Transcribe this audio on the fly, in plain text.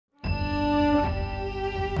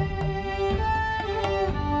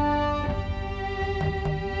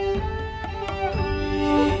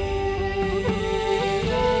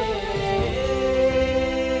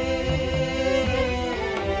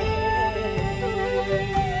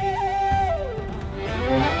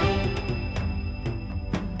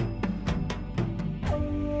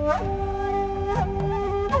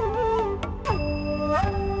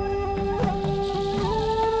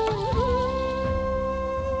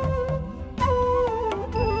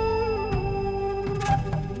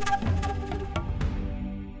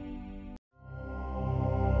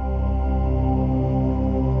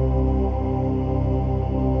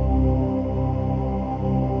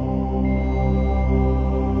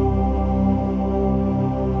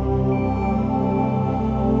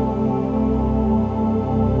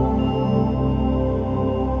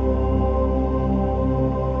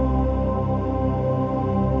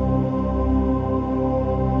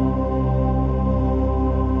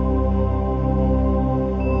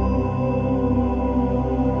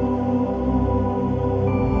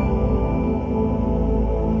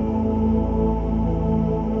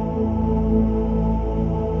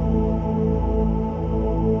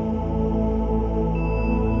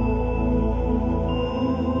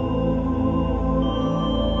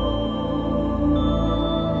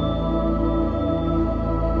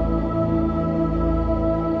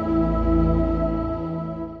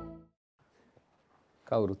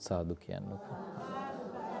කවුරුත් සාදු කියන්නකෝ.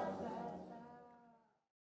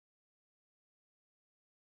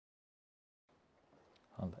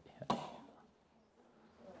 හොඳයි.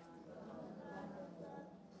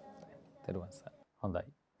 තෙරුවන් සරණයි.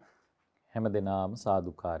 හොඳයි. හැමදෙනාම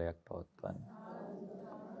සාදුකාරයක් පවත්වන්න.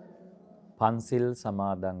 පන්සිල්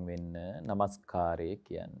සමාදන් වෙන්න නමස්කාරය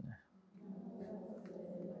කියන්න.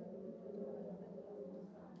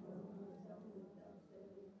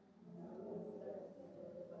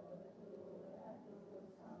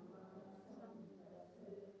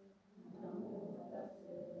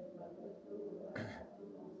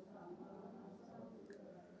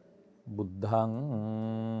 බුද්ධං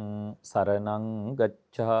සරණං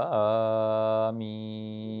ගච්ඡාමි.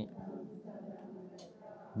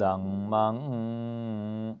 ධම්මං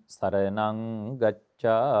සරණං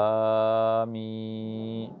ගච්ඡාමි.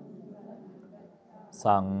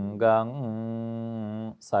 සංඝං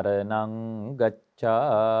සරණං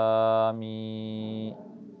ගච්ඡාමි.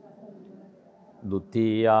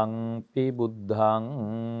 ဒ ුතියංපි බුද්ධං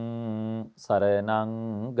සරණං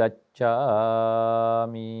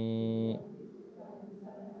ගච්ඡාමි.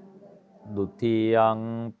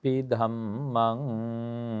 ဒ ුතියංපි ධම්මං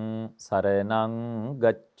සරණං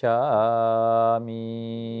ගච්ඡාමි.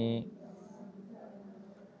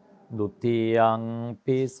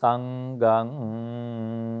 ဒ ුතියංපි සංඝං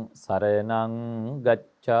සරණං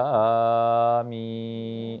ගච්ඡාමි.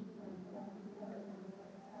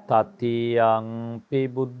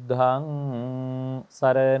 තතියංපි බුද්ධං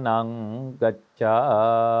සරණං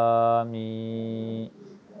ගච්ඡාමි.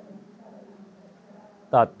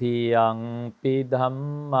 තතියංපි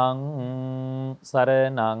ධම්මං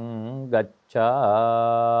සරණං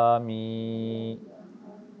ගච්ඡාමි.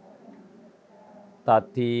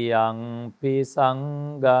 තතියංපි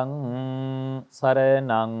සංඝං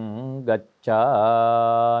සරණං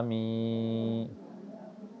ගච්ඡාමි.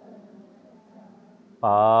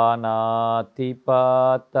 පානාතිපාතා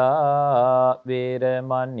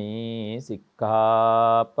වේරමණී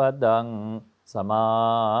සික්ඛාපදං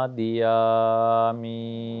සමාදියාමි.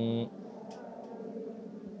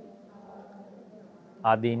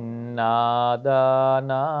 අදින්නාදානා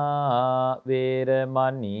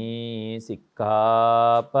වේරමණී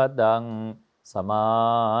සික්ඛාපදං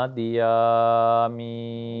සමාදියාමි.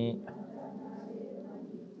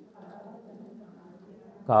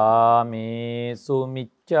 කාමේසු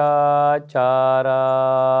මිච්ඡාචාරා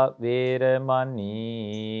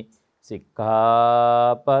වේරමණී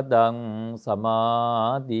සික්ඛාපදං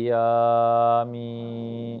සමාදියාමි.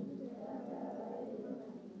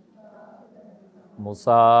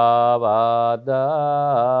 මුසාවාදා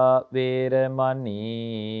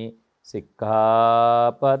වේරමණී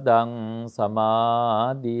සික්ඛාපදං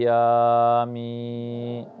සමාදියාමි.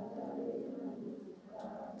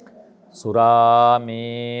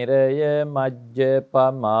 සුරාමේරය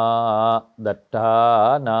මජ්ජපමා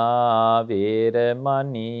දට්ඨානා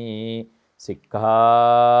වේරමණී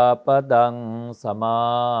සික්ඛාපදං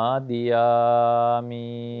සමාදියාමි.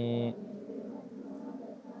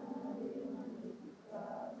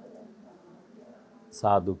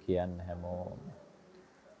 සාදු කියන්න හැමෝම.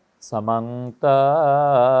 සමන්ත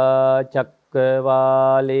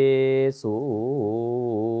චක්කවාලේසු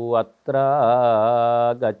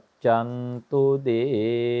අත්‍රා ගච්ඡන්තු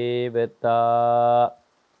දේවතා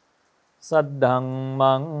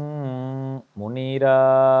සද්ධම්මං මුනි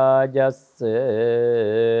රාජස්ස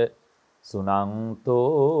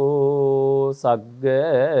සුනන්තෝ සග්ග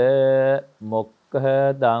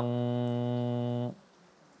මොක්ඛදං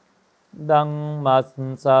ධම්මස්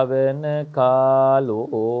ශ්‍රවණ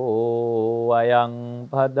කාලෝ අයං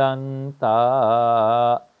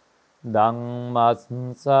භදන්තා ධම්මස්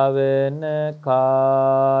ශ්‍රවණ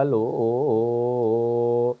කාලෝ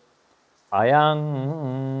අයං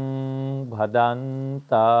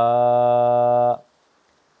භදන්තා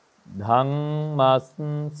ධම්මස්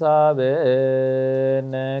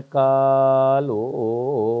ශ්‍රවණ කාලෝ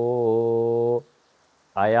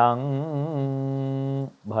අයං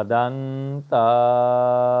භදන්තා.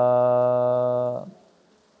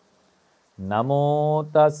 නමෝ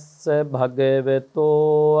තස්ස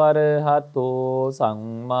භගවතෝ අරහතෝ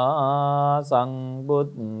සම්මා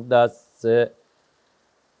සම්බුද්දස්ස.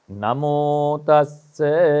 නමෝ තස්ස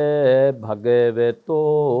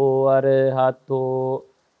භගවතෝ අරහතෝ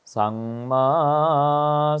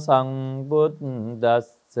සම්මා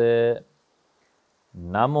සම්බුද්දස්ස.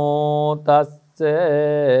 නමෝ තස්ස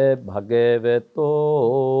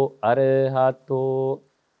භගවතෝ අරහතෝ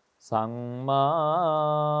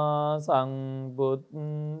සම්මා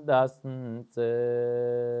සම්බුද්දස්ස.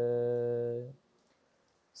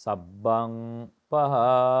 සබ්බං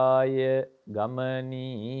පහය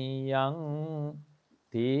ගමනීයං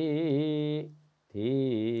තී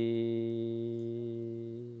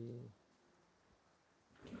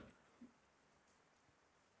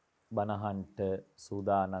බණහන්ට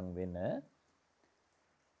සූදානම් වෙන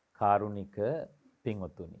කාරුණික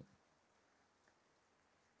පින්වතුනි,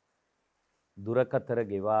 දුරකතර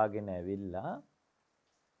ගෙවාගෙන ඇවිල්ලා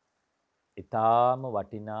ඊටාම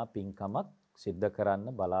වටිනා පින්කමක් සිද්ධ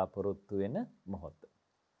කරන්න බලාපොරොත්තු වෙන මොහොත.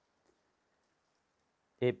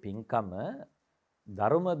 ඒ පින්කම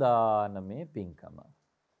ධර්ම දානමය පින්කම.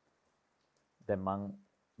 දැන් මං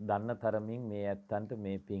දන්න තරමින් මේ ඇත්තන්ට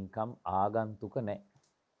මේ පින්කම් ආගන්තුක නැහැ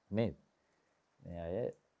නේද? මේ අය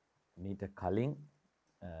මීට කලින්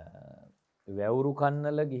වැවුරු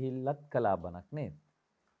කන්නල ගිහිල්ලත් කළා බණක් නේද?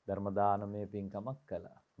 ධර්ම දානමය පින්කමක්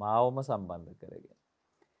කළා. මාවම සම්බන්ධ කරගෙන.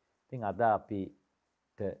 ඉතින් අද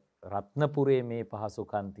අපිට රත්නපුරේ මේ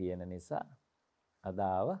පහසුකම් තියෙන නිසා අද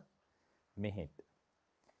ආව මෙහෙට.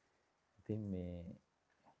 ඉතින් මේ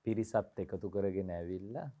පිරිසත් එකතු කරගෙන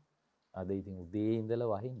ඇවිල්ලා අද ඉතින් උදේ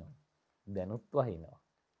ඉඳලා වහිනවා. දැනුත් වහිනවා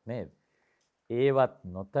නේද? ඒවත්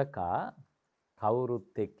නොතකා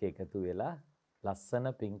කවුරුත් එක්ක එකතු වෙලා ලස්සන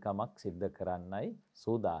පින්කමක් සිද්ධ කරන්නයි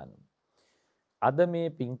සූදානම්. අද මේ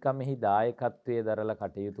පින්කමෙහි දායකත්වයේ දරලා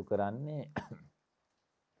කටයුතු කරන්නේ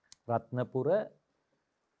රත්නපුර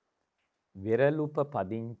වෙරළුප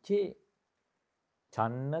පදිංචි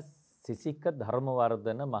චන්න සිසික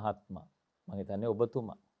ධර්මවර්ධන මහත්මයා. මම හිතන්නේ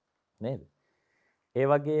ඔබතුමා නේද? ඒ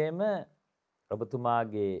වගේම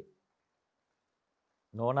ඔබතුමාගේ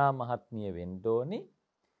නෝනා මහත්මිය වෙන්න ඕනේ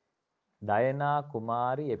දයනා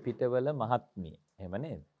කුමාරි එපිටවල මහත්මිය. එහෙම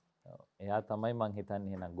නේද? එයා තමයි මං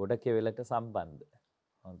හිතන්නේ එහෙනම් ගොඩකෙවලට සම්බන්ධ.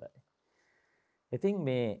 හොඳයි. ඉතින්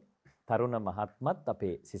මේ තරුණ මහත්මත්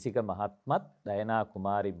අපේ සිසික මහත්මත් දයනා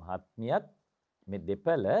කුමාරි මහත්මියත් මේ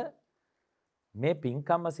දෙපළ මේ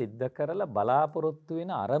පින්කම සිද්ධ කරලා බලාපොරොත්තු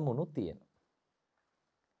වෙන අරමුණු තියෙනවා.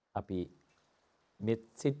 අපි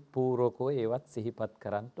මෙත්සිට පූර්වකව ඒවත් සිහිපත්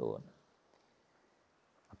කරන්න ඕන.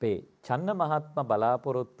 අපේ චන්න මහත්මයා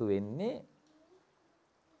බලාපොරොත්තු වෙන්නේ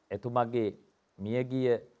එතුමගේ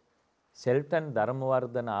මියගිය සෙල්ටන්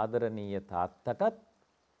ධර්මවර්ධන ආදරණීය තාත්තටත්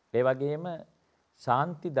ඒ වගේම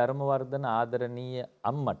ශාන්ති ධර්මවර්ධන ආදරණීය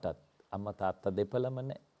අම්මටත් අම්මා තාත්තා දෙපළම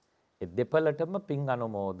නේ. ඒ දෙපළටම පින්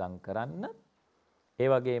අනුමෝදන් කරන්න. ඒ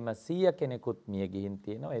වගේම 100 කෙනෙකුත් මිය ගිහින්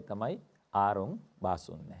තියෙනවා. ඒ තමයි ආරුන්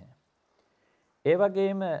බාසුන් නැහැ. ඒ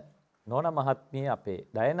වගේම නෝන මහත්මිය අපේ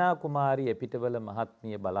දයනා කුමාරි එපිටවල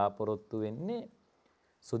මහත්මිය බලාපොරොත්තු වෙන්නේ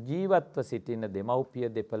සුජීවත්ව සිටින දෙමව්පිය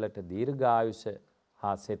දෙපළට දීර්ඝායුෂ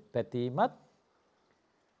හා සෙත් පැතීමත්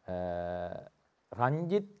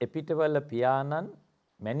රංජිත් එපිටවල පියාණන්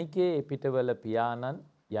මණිකේ එපිටවල පියාණන්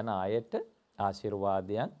යන අයට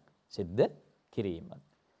ආශිර්වාදයන් සිද්ධ කිරීමත්.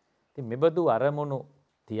 ඉතින් මෙබඳු අරමුණු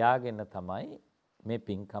තියාගෙන තමයි මේ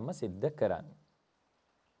පින්කම සිද්ධ කරන්නේ.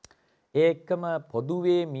 ඒ එක්කම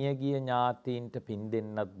පොදුවේ මියගිය ඥාතීන්ට පින්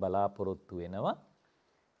දෙන්නත් බලාපොරොත්තු වෙනවා.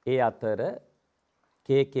 ඒ අතර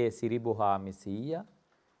කේ සිරිබුහාමි සීයා,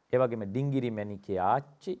 ඒ වගේම ඩිංගිරි මණිකේ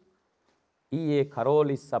ආච්චි, ඊයේ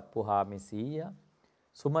කරෝලිස්සප්පුහාමි සීයා,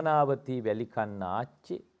 සුමනාවතී වැලිකන්න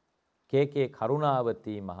ආච්චි, කේ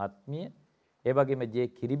කරුණාවතී මහත්මිය, ඒ වගේම ජේ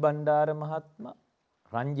කිරිබණ්ඩාර මහත්මයා,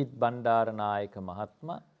 රංජිත් බණ්ඩාරනායක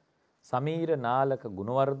මහත්මයා, සමීර නාලක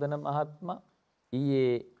ගුණවර්ධන මහත්මයා,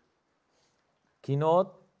 ඊයේ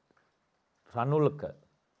කිනෝත් රනුල්ක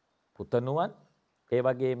පුතණුවන්, ඒ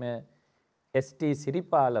වගේම එස්.ටී.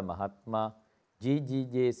 සිරිපාල මහත්මයා,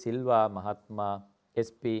 ජී.ජී.ජේ. සිල්වා මහත්මයා,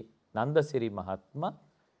 එස්.පී. නන්දසිරි මහත්මයා,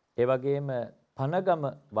 ඒ වගේම පනගම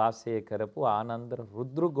වාසය කරපු ආනන්ද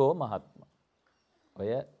රුද්‍රගෝ මහත්මයා.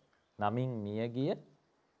 ඔය නමින් මියගිය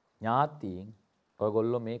ඥාතීන්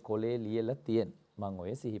ඔයගොල්ලෝ මේ කොලේ ලියලා තියෙන මම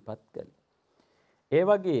ඔය සිහිපත් කළේ. ඒ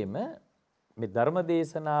වගේම මේ ධර්ම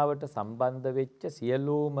දේශනාවට සම්බන්ධ වෙච්ච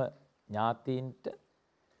සියලුම ඥාතීන්ට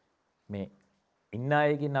මේ ඉන්න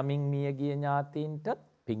අයගේ නමින් මියගිය ඥාතීන්ට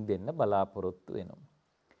පින් දෙන්න බලාපොරොත්තු වෙනවා.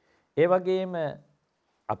 ඒ වගේම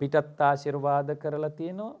අපිටත් ආශිර්වාද කරලා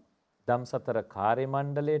තියෙනවා. ධම්සතර කාර්ය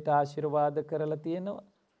මණ්ඩලයට ආශිර්වාද කරලා තියෙනවා.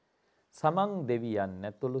 සමන් දෙවියන්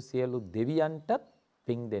ඇතුළු සියලු දෙවියන්ටත්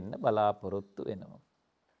පින් දෙන්න බලාපොරොත්තු වෙනවා.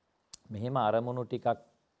 මෙහෙම අරමුණු ටිකක්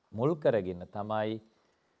මුල් කරගෙන තමයි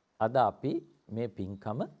අද අපි මේ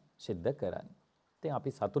පින්කම සිද්ධ කරන්නේ. ඉතින් අපි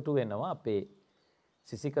සතුටු වෙනවා අපේ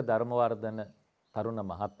සිසික ධර්මවර්ධන තරුණ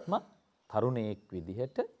මහත්මයා තරුණයෙක්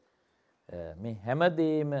විදිහට මේ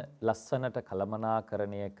හැමදේම ලස්සනට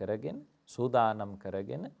කළමනාකරණය කරගෙන සූදානම්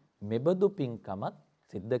කරගෙන මෙබඳු පින්කමක්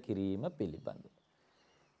සිද්ධ කිරීම පිළිබඳව.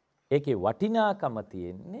 ඒකේ වටිනාකම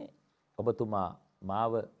තියෙන්නේ ඔබතුමා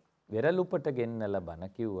මාව වෙරළුපට ගෙන්නලා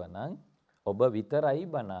බණ කිව්වනම් ඔබ විතරයි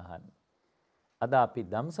බණ අහන්නේ. අද අපි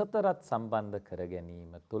දම්සතරත් සම්බන්ධ කර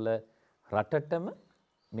ගැනීම තුළ රටටම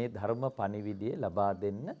මේ ධර්ම පණිවිඩය ලබා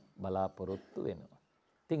දෙන්න බලාපොරොත්තු වෙනවා.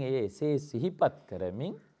 ඉතින් එසේ සිහිපත්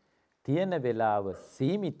කරමින් තියෙන වෙලාව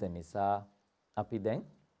සීමිත නිසා අපි දැන්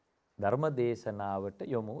ධර්ම දේශනාවට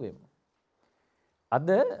යොමු වෙමු. අද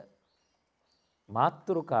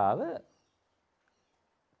මාතෘකාව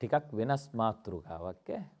ටිකක් වෙනස් මාතෘකාවක්.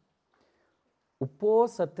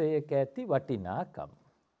 උපෝසතයක ඇති වටිනාකම්.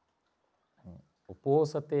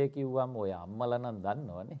 උපෝසතය කිව්වම ඔය අම්මලා නම්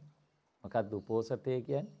දන්නවනේ. මොකද්ද උපෝසතය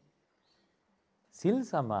කියන්නේ? සිල්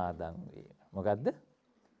සමාදන් වීම. මොකද්ද?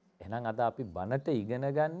 එහෙනම් අද අපි බණට ඉගෙන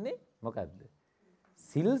ගන්නේ මොකද්ද?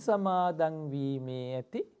 සිල් සමාදන් වීමේ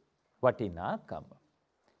ඇති වටිනාකම.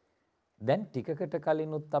 දැන් ටිකකට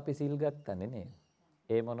කලිනුත් අපි සිල් ගත්තනේ නේද?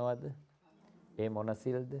 ඒ මොනවද? ඒ මොන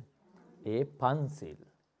සිල්ද? ඒ පන්සිල්.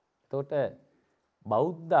 එතකොට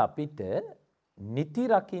බෞද්ධ අපිට නිති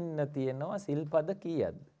රකින්න තියෙනවා සිල්පද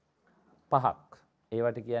කීයද? 5ක්.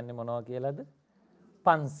 ඒවට කියන්නේ මොනවා කියලාද?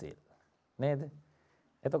 පන්සිල්. නේද?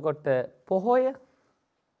 එතකොට පොහොය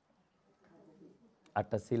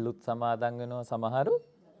 8 සිල්ුත් සමාදන් වෙනවා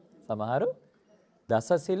සමහරු දස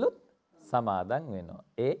සිල්ුත් සමාදන් වෙනවා.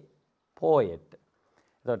 ඒ පොයට.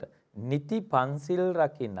 එතකොට නිති පන්සිල්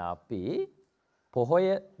රකින්න අපි පොහොය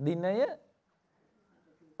දිනය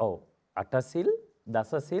 8 සිල්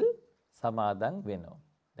දස සිල් සමාදන් වෙනවා.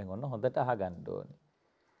 දැන් ඔන්න හොඳට අහගන්න ඕනේ.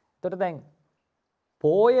 එතකොට දැන්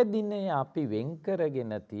පොය දිනය අපි වෙන්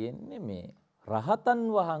කරගෙන තියෙන්නේ මේ රහතන්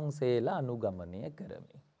වහන්සේලා අනුගමනය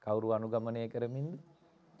කරමින්. කවුරු අනුගමනය කරමින්ද?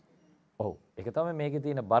 ඔව්. ඒක තමයි මේකේ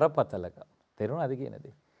තියෙන බරපතලකම. තේරුණාද කියන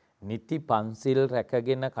දේ? නිති පන්සිල්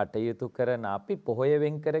රැකගෙන කටයුතු කරන අපි පොහොය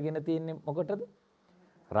වෙන් කරගෙන තියෙන්නේ මොකටද?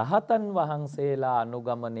 රහතන් වහන්සේලා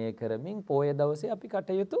අනුගමනය කරමින් පොය දවසේ අපි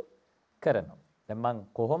කටයුතු කරනවා. දැන් මම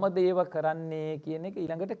කොහොමද ඒව කරන්නේ කියන එක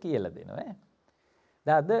ඊළඟට කියලා දෙනවා.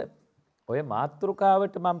 දැන් අද ඔය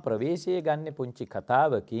මාතෘකාවට මම ප්‍රවේශය ගන්න පුංචි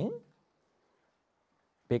කතාවකින්.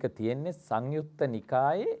 මේක තියෙන්නේ සංයුත්ත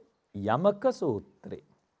නිකායේ යමක සූත්‍රේ.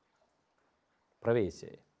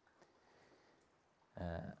 ප්‍රවේශය.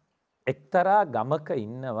 එක්තරා ගමක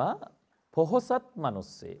ඉන්නවා පොහොසත්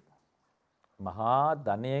මිනිස්සෙක්. මහා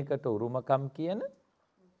ධනයකට උරුමකම් කියන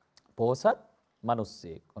පොහොසත්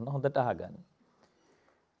මිනිස්සෙක්. ඔන්න හොඳට අහගන්න.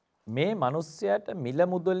 මේ මිනිස්සයාට මිල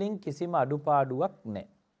මුදලින් කිසිම අඩුපාඩුවක් නැහැ.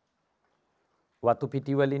 වතු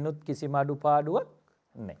පිටි වලිනුත් කිසිම අඩුපාඩුවක්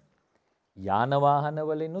නැහැ. යාන වාහන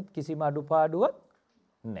වලිනුත් කිසිම අඩුපාඩුවක්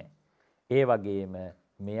නැහැ. ඒ වගේම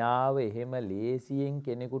මෙයාව එහෙම ලේසියෙන්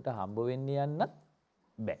කෙනෙකුට හම්බ වෙන්න යන්නත්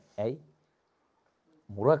බෑ. ඇයි?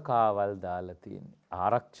 මුරකාවල් දාලා තියෙන්නේ.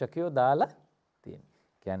 ආරක්ෂකයෝ දාලා තියෙන්නේ.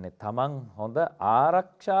 කියන්නේ තමන් හොඳ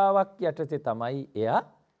ආරක්ෂාවක් යටතේ තමයි එයා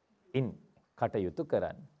කටයුතු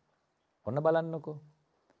කරන්නේ. ඔන්න බලන්නකෝ.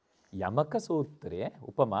 යමක සූත්‍රයේ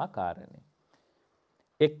උපමා කාරණේ.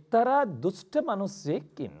 එක්තරා දුෂ්ට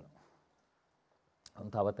මිනිසෙක් ඉන්නවා.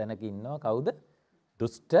 තව තැනක ඉන්නවා කවුද?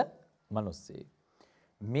 දුෂ්ට මිනිසෙක්.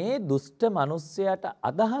 මේ දුෂ්ට මිනිසයාට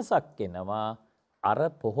අදහසක් එනවා අර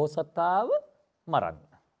පොහොසතාව මරන්න.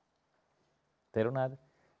 තේරුණාද?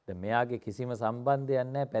 දැන් මෙයාගේ කිසිම සම්බන්ධයක්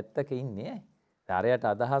නැහැ, පැත්තක ඉන්නේ. ඊට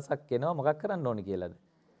අදහසක් එනවා මොකක් කරන්න ඕනි කියලාද?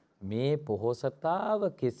 මේ පොහොසතාව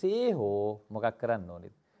කෙසේ හෝ මොකක් කරන්න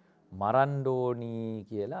ඕනිද? මරන්න ඕනි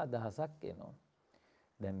කියලා අදහසක් එනවා.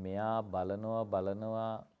 දැන් මෙයා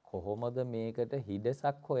බලනවා කොහොමද මේකට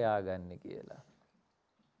හිඩසක් හොයාගන්නේ කියලා.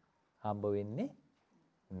 හම්බ වෙන්නේ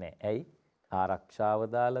නැහැ. ඇයි? ආරක්ෂාව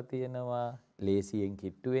දාලා තියෙනවා. ලේසියෙන්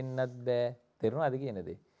කිට්ටු වෙන්නත් බෑ. තේරුණාද කියන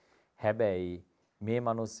දේ? හැබැයි මේ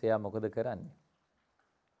මිනිස්සයා මොකද කරන්නේ?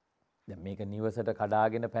 දැන් මේක නිවසට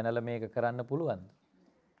කඩාගෙන පැනලා මේක කරන්න පුළුවන්ද?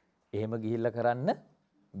 එහෙම ගිහිල්ලා කරන්න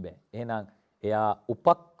බෑ. එහෙනම් එයා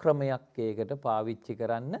උපක්‍රමයක් ඒකට පාවිච්චි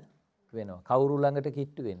කරන්න වෙනවා. කවුරු ළඟට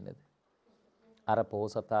කිට්ටු වෙන්නද? අර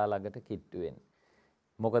පොහොසතා ළඟට කිට්ටු වෙන්න.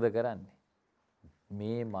 මොකද කරන්නේ?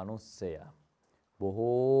 මේ මිනිස්සයා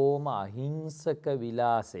බොහෝම අහිංසක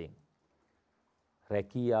විලාසයෙන්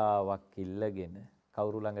රැකියාවක් ඉල්ලගෙන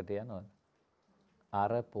කවුරු ළඟට යනවද?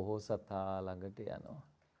 අර පොහොසතා ළඟට යනවා.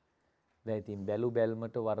 දැන් ඉතින් බැලු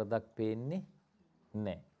බැල්මට වරදක් පේන්නේ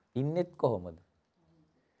නැහැ. ඉන්නෙත් කොහොමද?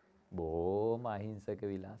 බොහොම අහිංසක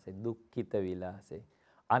විලාසෙ, දුක්ඛිත විලාසෙ.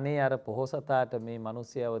 අනේ අර පොහොසතාට මේ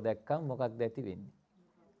මිනිස්යව දැක්කම මොකක්ද ඇති වෙන්නේ?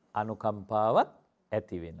 අනුකම්පාවක්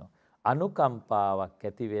ඇති වෙනවා. අනුකම්පාවක්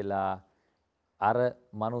ඇති වෙලා අර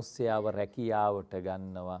මිනිස්යව රැකියාවට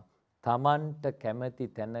ගන්නවා. Tamanට කැමැති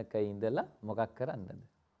තැනක ඉඳලා මොකක් කරන්නද?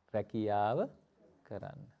 රැකියාව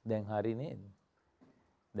කරන්න. දැන් හරි නේද?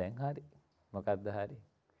 දැන් හරි. මොකක්ද හරි?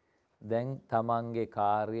 දැන් තමන්ගේ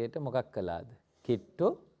කාර්යයට මොකක් කළාද? කිට්ටු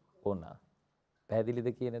වුණා. පැහැදිලිද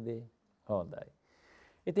කියන දේ? හොඳයි.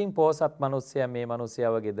 ඉතින් පෝසත් මිනිස්සයා මේ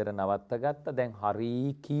මිනිස්සයව ගෙදර නවත්ත ගත්තා. දැන් හරි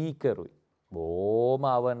කීකරුයි. බොහොම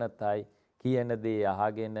අවනතයි. කියන දේ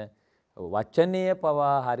අහගෙන වචනය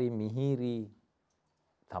පවා හරි මිහිරි.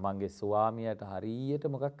 තමන්ගේ ස්වාමියාට හරියට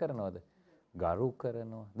මොකක් කරනවද? ගරු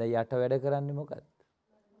කරනවා. දැන් යට වැඩ කරන්නේ මොකද්ද?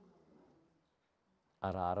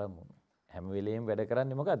 අරමුණ. හැම වෙලෙම වැඩ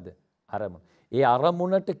කරන්නේ මොකද්ද? අරමුණ. ඒ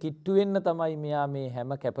අරමුණට කිට්ටු වෙන්න තමයි මෙයා මේ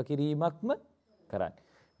හැම කැපකිරීමක්ම කරන්නේ.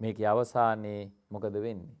 මේකේ අවසානයේ මොකද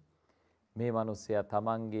වෙන්නේ? මේ මිනිස්සයා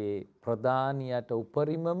තමන්ගේ ප්‍රධානියට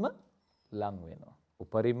උපරිමම ලං වෙනවා.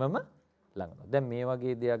 උපරිමම ලං වෙනවා. දැන් මේ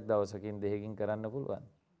වගේ දෙයක් දවසකින් දෙකකින් කරන්න පුළුවන්.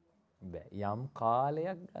 බෑ. යම්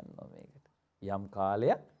කාලයක් ගන්නවා මේකට. යම්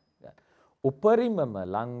කාලයක් ගන්න. උපරිමම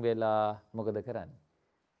ලං වෙලා මොකද කරන්නේ?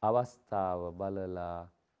 අවස්ථාව බලලා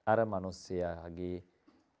අර මිනිස්සයාගේ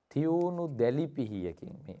තියුණු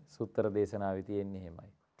දැලිපිහියකින් මේ සූත්‍ර දේශනාවේ තියෙන්නේ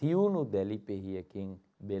එහෙමයි. තියුණු දැලිපිහියකින්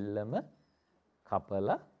බෙල්ලම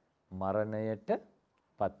කපලා මරණයට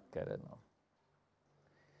පත් කරනවා.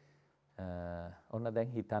 ඔන්න දැන්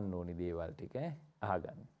හිතන්න ඕනි දේවල් ටික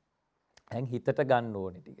අහගන්න. දැන් හිතට ගන්න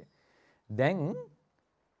ඕනි ටික. දැන්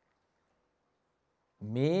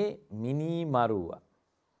මේ මිනි මරුවා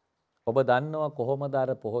ඔබ දන්නවා කොහොමද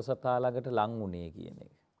අර පොහොසතා ළඟට ලං වුණේ කියන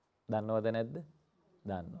එක. දන්නවද නැද්ද?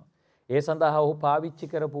 දන්නවා. ඒ සඳහා ඔහු පාවිච්චි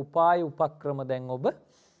කරපු උපාය උපක්‍රම දැන් ඔබ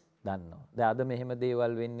දන්නවා. දැන් අද මෙහෙම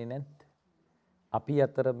දේවල් වෙන්නේ නැද්ද? අපි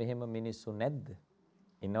අතර මෙහෙම මිනිස්සු නැද්ද?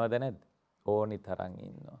 ඉන්නවද නැද්ද? ඕනි තරම්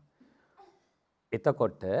ඉන්නවා.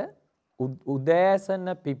 එතකොට උදෑසන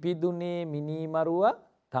පිපිදුනේ මිනිමරුවා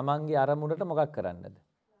තමන්ගේ අරමුණට මොකක් කරන්නද?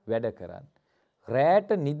 වැඩ කරන්න. රැට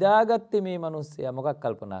නිදාගත්තේ මේ මිනිස්සයා මොකක්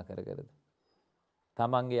කල්පනා කරද?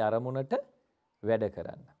 තමන්ගේ අරමුණට වැඩ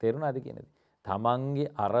කරන්න. තේරුණාද කියන්නේ?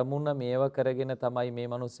 තමන්ගේ අරමුණ මේව කරගෙන තමයි මේ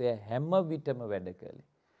මිනිස්සයා හැම විටම වැඩ කළේ.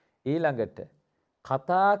 ඊළඟට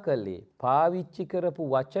කතා කළේ පාවිච්චි කරපු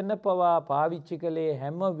වචන පවා පාවිච්චි කළේ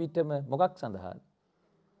හැම විටම මොකක් සඳහාද?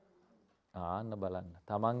 ආන්න බලන්න.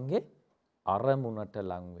 තමන්ගේ අරමුණට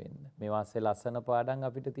ලං වෙන්න. මේ වාසේ ලස්සන පාඩම්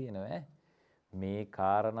අපිට තියෙනවා ඈ. මේ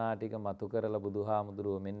කාරණා ටික මතු කරලා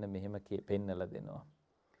බුදුහාමුදුරුව මෙන්න මෙහෙම පෙන්නලා දෙනවා.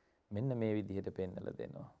 මෙන්න මේ විදිහට පෙන්නලා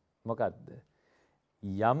දෙනවා. මොකද්ද?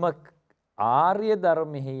 යමක් ආර්ය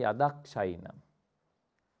ධර්මෙහි අදක්ෂයි නම්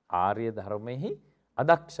ආර්ය ධර්මෙහි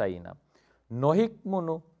අදක්ෂයි නම්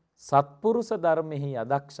නොහික්මුණු සත්පුරුෂ ධර්මෙහි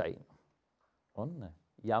අදක්ෂයි. ඔන්න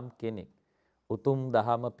යම් කෙනෙක් උතුම්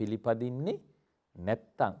දහම පිළිපදින්නේ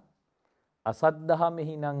නැත්තම් අසත්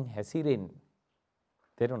දහමෙහි නම් හැසිරෙන්නේ.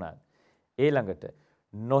 තේරුණාද? ඊළඟට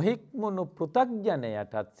නොහික්මුණු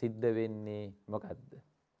පෘථග්ජනයටත් සිද්ධ වෙන්නේ මොකද්ද?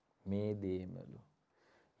 මේ දේමලු.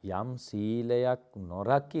 යම් සීලයක්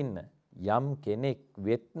නොරකින්න යම් කෙනෙක්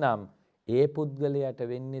වෙත්නම් ඒ පුද්ගලයාට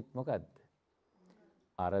වෙන්නේත් මොකද්ද?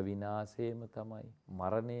 අර විනාශයම තමයි,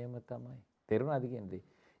 මරණයම තමයි. තේරුණාද කියන්නේ?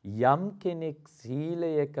 යම් කෙනෙක්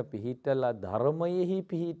සීලයක පිහිටලා ධර්මයෙහි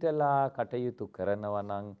පිහිටලා කටයුතු කරනවා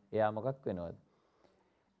නම් එයා මොකක් වෙනවද?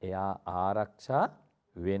 එයා ආරක්ෂා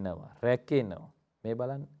වෙනවා, රැකෙනවා. මේ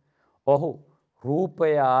බලන්න. ඔහු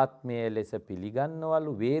රූපය ආත්මය ලෙස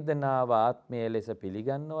පිළිගන්නවලු, වේදනාව ආත්මය ලෙස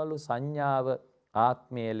පිළිගන්නවලු, සංඥාව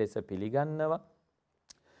ආත්මය ලෙස පිළිගන්නවා,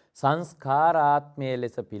 සංස්කාර ආත්මය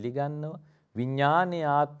ලෙස පිළිගන්නවා, විඥානය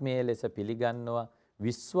ආත්මය ලෙස පිළිගන්නවා,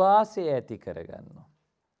 විශ්වාසය ඇති කරගන්නවා.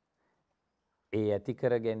 ඒ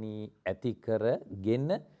ඇති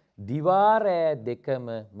කරගෙන දිවා රෑ දෙකම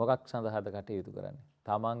මොකක් සඳහාද කටයුතු කරන්නේ?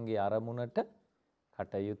 තමන්ගේ අරමුණට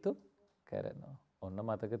කටයුතු කරනවා. ඔන්න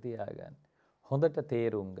මතක තියාගන්න. හොඳට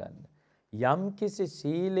තේරුම් ගන්න. යම් කිසි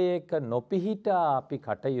සීලයක නොපිහිටා අපි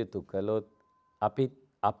කටයුතු කළොත්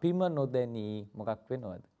අපිම නොදැනී මොකක්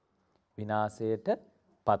වෙනවද? විනාශයට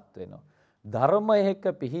පත් වෙනවා. ධර්මයක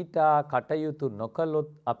පිහිටා කටයුතු නොකළොත්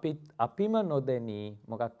අපිම නොදැනී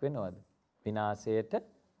මොකක් වෙනවද? විනාශයට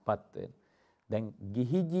පත් වෙනවා. දැන්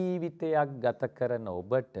ගිහි ජීවිතයක් ගත කරන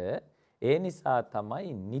ඔබට ඒ නිසා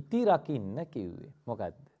තමයි නිති රකින්න කිව්වේ.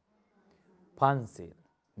 මොකද්ද? පන්සිල්.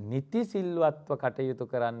 නිති සිල්වත්ව කටයුතු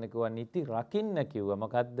කරන්න කිව්වා, නිති රකින්න කිව්වා.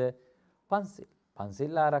 මොකද්ද? පන්සිල්.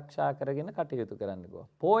 පන්සිල් ආරක්ෂා කරගෙන කටයුතු කරන්න කිව්වා.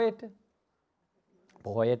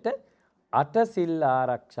 පොහොයට අට සිල්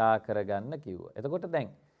ආරක්ෂා කරගන්න කිව්වා. එතකොට දැන්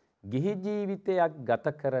ගිහි ජීවිතයක්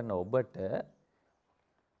ගත කරන ඔබට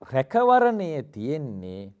රැකවරණය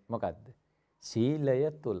තියෙන්නේ මොකද්ද?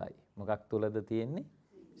 සීලය තුලයි. මොකක් තුලද තියෙන්නේ?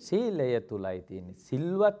 සීලය තුලයි තියෙන්නේ.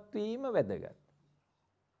 සිල්වත් වීම වැදගත්.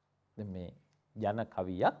 දැන් මේ යන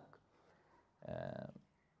කවියක්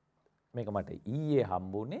මේක මට ඊයේ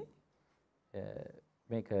හම්බුනේ.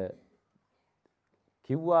 මේක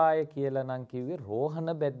කිව්වාය කියලා නම් කිව්වේ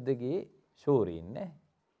රෝහණ බැද්දගේ ෂෝරීන් නේ.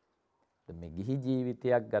 මේ ගිහි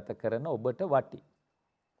ජීවිතයක් ගත කරන ඔබට වටි.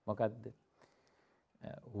 මොකද්ද?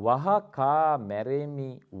 වහකා මැරෙමි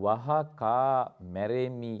වහකා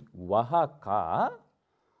මැරෙමි වහකා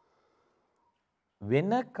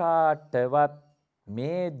වෙන කාටවත්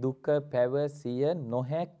මේ දුක පැවසිය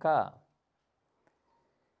නොහැකා.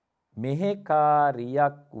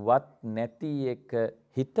 මෙහෙකාරියක් වත් නැති එක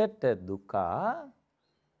හිතට දුකා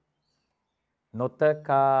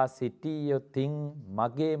නොතකා සිටියොතින්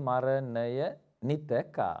මගේ මරණය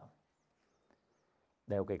නිතකා.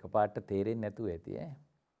 දැන් ඔක එකපාරට තේරෙන්නේ නැතුව ඇති ඈ.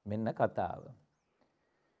 මෙන්න කතාව.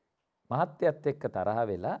 මහත්යත් එක්ක තරහ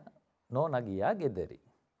වෙලා නෝනා ගියා ගෙදරි.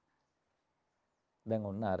 දැන්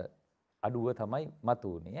ඔන්න අර අඩුව තමයි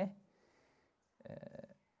මතුනේ ඈ.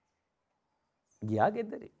 ගියා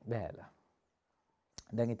ගෙදරි බෑලා.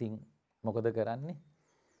 දැන් ඉතින් මොකද කරන්නේ?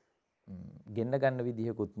 ගෙන්න ගන්න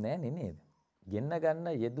විදිහකුත් නැහැ නේද? ගෙන්න ගන්න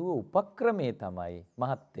යෙදුව උපක්‍රමේ තමයි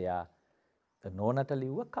මහත්තයා නෝනට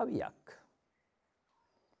ලිව්ව කවියක්.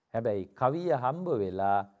 හැබැයි කවිය හම්බ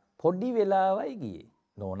වෙලා පොඩි වෙලාවයි ගියේ.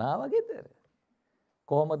 නෝනාව ගෙදර.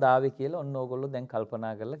 කොහොමද ආවේ කියලා ඔන්න ඕගොල්ලෝ දැන්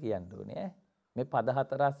කල්පනා කරලා කියන්න ඕනේ ඈ. මේ පද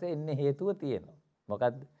හතර ASCII එන්නේ හේතුව තියෙනවා.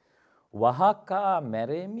 මොකද්ද? වහකා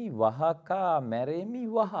මැරෙමි වහකා මැරෙමි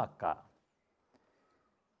වහකා.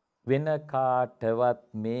 වෙන කාටවත්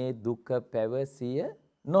මේ දුක පැවසිය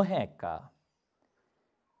නොහැකා.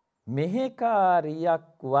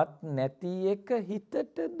 මෙහෙකාරියක්වත් නැති එක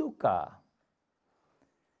හිතට දුකා.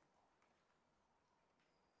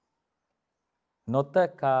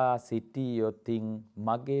 නොතකා සිටියොතින්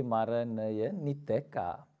මගේ මරණය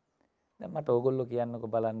නිතකා. දැන් මට ඕගොල්ලෝ කියන්නකො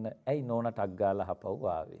බලන්න ඇයි නෝනා ටක් ගාලා හපව්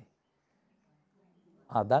ආවේ?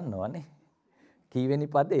 දන්නවනේ. කීවෙනි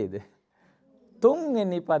පදේද? 3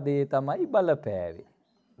 වෙනි පදේ තමයි බලපෑවේ.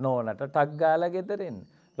 නෝනට ටක් ගාලා ගෙදරින්.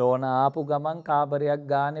 නෝනා ආපු ගමන් කාබරයක්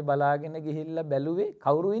ගානේ බලාගෙන ගිහිල්ලා බැලුවේ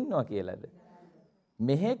කවුරු ඉන්නවා කියලාද?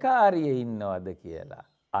 මෙහෙකාරියේ ඉන්නවද කියලා.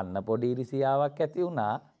 අන්න පොඩි ඉරිසියාවක් ඇති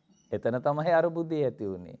වුණා. එතන තමයි අරුබුදේ ඇති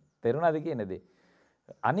උනේ. තේරුණාද කියන දේ?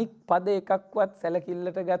 අනික් පද එකක්වත්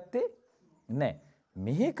සැලකිල්ලට ගත්තේ නැහැ.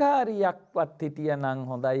 මෙහෙකාරියක්වත් හිටියනම්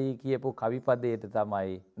හොඳයි කියපු කවි පදයට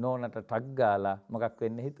තමයි නෝනට ටක් ගාලා මොකක්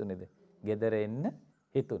වෙන්න හිතුනේද? ගෙදර එන්න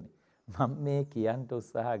හිතුනේ. මම මේ කියන්න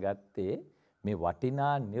උත්සාහ ගත්තේ මේ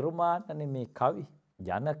වටිනා නිර්මාණනේ මේ කවි,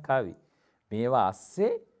 ජන කවි. මේවා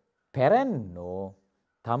ASCII පැරැන්නෝ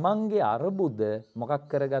තමන්ගේ අරුබුද මොකක්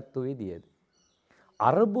කරගත්තු විදියද?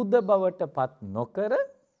 අරුබුද බවට පත් නොකර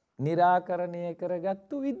निराකරණය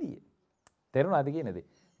කරගත්තු විදිය. තේරුණාද කියන දේ?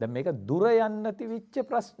 දැන් මේක දුර යන්න තිවිච්ච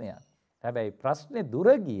ප්‍රශ්නයක්. හැබැයි ප්‍රශ්නේ දුර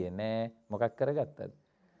ගියේ නෑ. මොකක් කරගත්තද?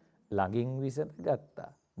 ළඟින්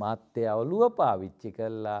විසඳගත්තා. මාත්‍ය අවුලුව පාවිච්චි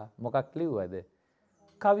කළා. මොකක් ලිව්වද?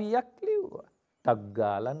 කවියක් ලිව්වා. ටක්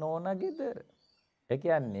ගාලා නෝනා ගෙදර. ඒ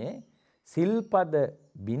කියන්නේ සිල්පද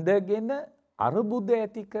බිඳගෙන අරුබුද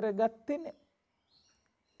ඇති කරගත්තේ නෑ.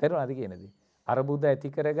 තේරුණාද කියන දේ? අරුබුද ඇති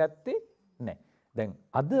කරගත්තේ නෑ. දැන්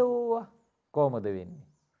අද ඕවා කොහමද වෙන්නේ?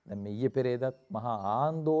 දැන් මේ ඊයේ පෙරේදත් මහා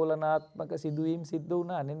ආందోලනාත්මක සිදුවීම් සිද්ධ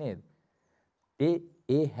වුණානේ නේද?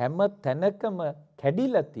 ඒ හැම තැනකම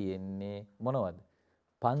කැඩිලා තියෙන්නේ මොනවද?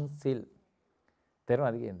 පන්සිල්.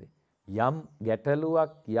 තේරුණාද කියන්නේ? යම්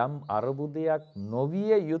ගැටලුවක් යම් අරුබුදයක්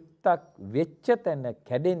නොවිය යුත්තක් වෙච්ච තැන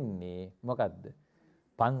කැඩෙන්නේ මොකද්ද?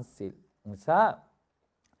 පන්සිල්. නිසා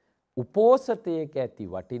උපෝසතයක ඇති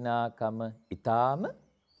වටිනාකම ඊටාම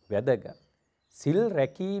වැදගත්. සිල්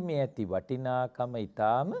රැකීමේ ඇති වටිනාකම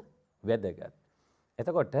ඊටාම වැදගත්.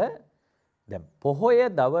 එතකොට දැන් පොහොය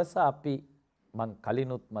දවස අපි මං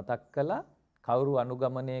කලිනුත් මතක් කළා කවුරු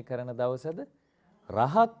අනුගමනය කරන දවසද?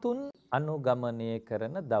 රහතුන් අනුගමනය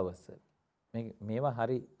කරන දවස. මේවා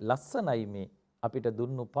හරි ලස්සනයි මේ අපිට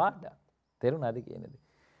දුන්නු පාඩම්. තේරුණාද කියන දේ?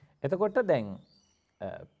 එතකොට දැන්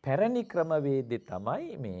පැරණි ක්‍රමවේදේ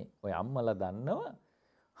තමයි මේ ඔය අම්මලා දන්නවා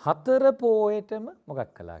 4 පොයටම මොකක්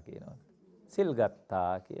කළා කියනවද? සිල්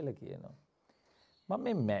ගත්තා කියලා කියනවා.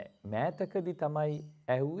 මම මේ මෑතකදී තමයි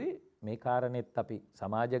ඇහුවේ මේ කාරණෙත් අපි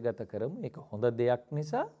සමාජගත කරමු. ඒක හොඳ දෙයක්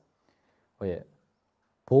නිසා ඔය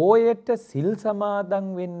පොයට සිල් සමාදන්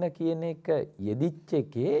වෙන්න කියන එක යෙදිච්ච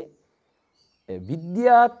එකේ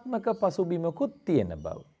විද්‍යාත්මක පසුබිමකුත් තියෙන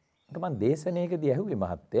බව. මම දේශනාවකදී ඇහුවේ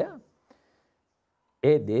මහත්තයා.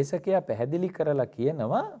 ඒ දේශකයා පැහැදිලි කරලා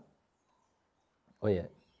කියනවා ඔය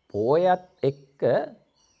පොයත් එක්ක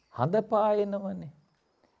හඳ පායනවනේ.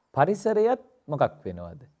 පරිසරයත් මොකක්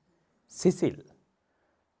වෙනවද? සිසිල්.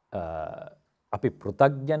 අපි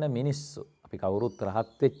පෘථග්ජන මිනිස්සු. අපි කවුරුත් රහත්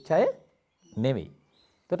වෙච්ච අය නෙවෙයි.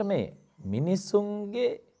 එතකොට මේ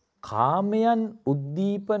මිනිසුන්ගේ කාමයන්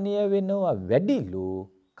උද්දීපනය වෙනවා වැඩිලු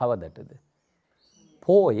කවදටද?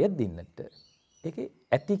 පොය දිනට. ඒකේ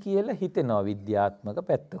ඇති කියලා හිතෙනවා විද්‍යාත්මක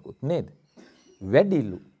පැත්තකුත් නේද?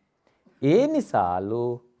 වැඩිලු. ඒ නිසාලු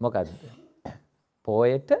මොකද්ද?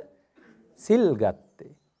 පොයට සිල්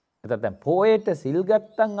ගත්තේ. එතකොට දැන් පොයට සිල්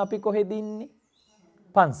ගත්තන් අපි කොහෙද ඉන්නේ?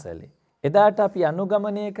 පන්සලේ. එදාට අපි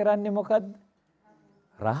අනුගමනය කරන්නේ මොකද්ද?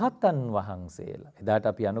 රහතන් වහන්සේලා. එදාට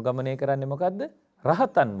අපි අනුගමනය කරන්නේ මොකද්ද?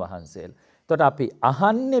 රහතන් වහන්සේලා. එතකොට අපි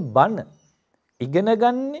අහන්නේ බණ, ඉගෙන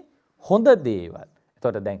ගන්නේ හොඳ දේවල්.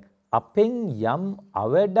 එතකොට දැන් අපෙන් යම්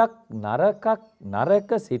අවඩක් නරක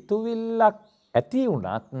සිතුවිල්ලක් ඇති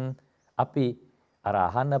වුණත් අපි අර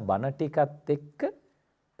අහන බණ ටිකත් එක්ක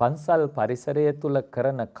පන්සල් පරිසරය තුල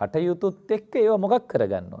කරන කටයුතුත් එක්ක ඒව මොකක්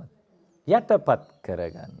කරගන්නවද? යටපත්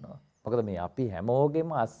කරගන්නවා. මොකද මේ අපි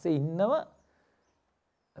හැමෝගෙම අස්සේ ඉන්නව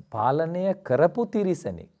පාලනය කරපු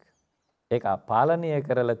තිරිසනෙක්. ඒක පාලනය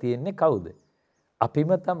කරලා තියෙන්නේ කවුද? අපිම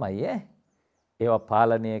තමයි ඈ. ඒවා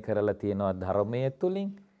පාලනය කරලා තියෙනවා ධර්මයේ තුලින්.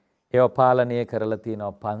 ඒවා පාලනය කරලා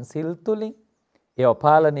තියෙනවා පන්සිල් තුලින්. ඒවා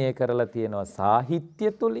පාලනය කරලා තියෙනවා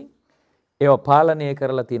සාහිත්‍ය තුලින්. ඒවා පාලනය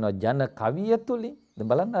කරලා තියෙනවා ජන කවිය තුලින්. දැන්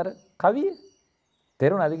බලන්න අර කවිය.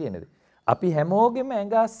 තේරුණාද කියන්නේ? අපි හැමෝගෙම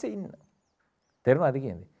ඇඟ අස්සේ ඉන්න. තේරුණාද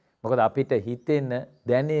කියන්නේ? මොකද අපිට හිතෙන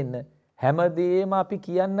දැනෙන හැමදේම අපි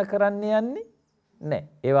කියන්න කරන්න යන්නේ නැහැ.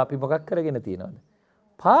 ඒවා අපි මොකක් කරගෙන තියනවද?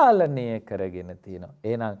 පාලනය කරගෙන තියනවා.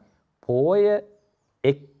 එහෙනම් පෝය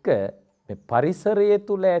එක්ක මේ පරිසරය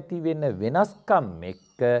තුල ඇති වෙන වෙනස්කම්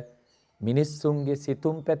එක්ක මිනිස්සුන්ගේ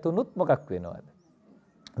සිතුම් පැතුනුත් මොකක් වෙනවද?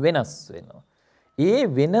 වෙනස් වෙනවා. ඒ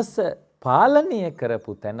වෙනස පාලනය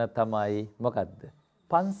කරපු තැන තමයි මොකද්ද?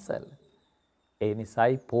 පන්සල. ඒ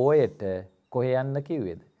නිසායි පෝයට කොහෙ යන්න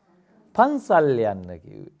කිව්වේද? පන්සල් යන්න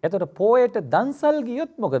කිව්වේ. එතකොට පෝයට දන්සල්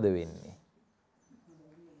ගියොත් මොකද වෙන්නේ?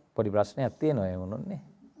 පොඩි ප්‍රශ්නයක් තියෙනවා එහෙම වුණොත්නේ.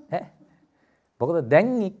 ඈ. මොකද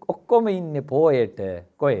දැන් ඔක්කොම ඉන්නේ පෝයට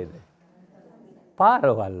කොහෙද?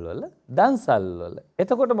 පාරවල් වල, දන්සල් වල.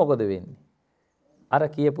 එතකොට මොකද වෙන්නේ? අර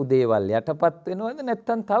කියපු දේවල් යටපත් වෙනවද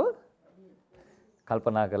නැත්නම් තව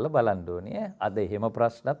කල්පනා කරලා බලන්න ඕනේ. අද එහෙම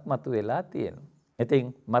ප්‍රශ්නත් මතුවලා තියෙනවා.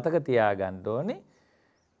 ඉතින් මතක තියාගන්න ඕනේ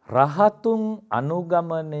රහතුන්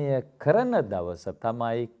අනුගමනය කරන දවස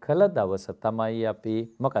තමයි කළ දවස තමයි අපි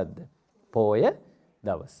මොකද්ද? පෝය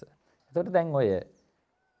දවස. එතකොට දැන් ඔය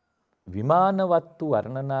විමානවත්තු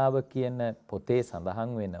වර්ණනාව කියන පොතේ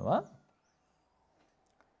සඳහන් වෙනවා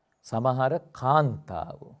සමහර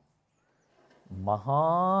කාන්තාවෝ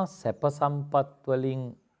මහා සැප සම්පත් වලින්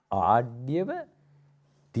ආඩ්‍යව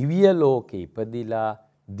දිව්‍ය ලෝකේ ඉපදිලා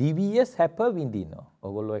දිව්‍ය සැප විඳිනවා.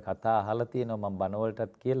 ඔයගොල්ලෝ ඒ කතා අහලා තියෙනවා මම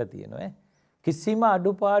බණවලටත් කියලා තියෙනවා ඈ. කිසිම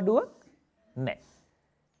අඩුපාඩුවක් නැහැ.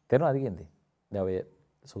 තේරුණාද කියන්නේ? දැන් ඔය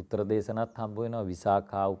සූත්‍ර දේශනාත් හම්බ වෙනවා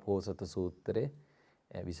විසාකා උපෝසත සූත්‍රයේ.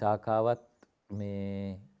 විසාකාවත්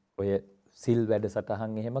මේ ඔය සිල්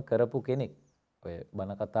වැඩසටහන් එහෙම කරපු කෙනෙක්. ඔය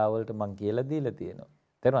බණ කතා වලට මම කියලා දීලා තියෙනවා.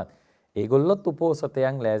 තේරුණාද? ඒගොල්ලොත්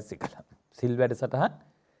උපෝසතයන් ලෑස්ති කළා. සිල් වැඩසටහන්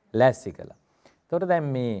ලෑස්ති කළා. එතකොට දැන්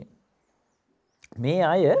මේ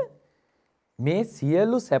අය මේ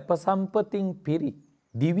සියලු සැප සම්පතින් පිරි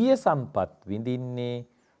දිව්‍ය සම්පත් විඳින්නේ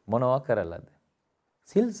මොනවා කරලාද?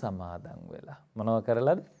 සිල් සමාදන් වෙලා. මොනවා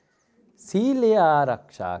කරලාද? සීලය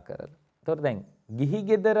ආරක්ෂා කරලා. එතකොට දැන් ගිහි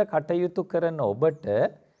ගෙදර කටයුතු කරන ඔබට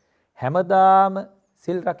හැමදාම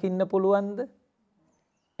සිල් රකින්න පුළුවන්ද?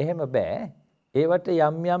 එහෙම බෑ. ඒවට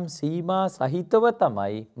යම් යම් සීමා සහිතව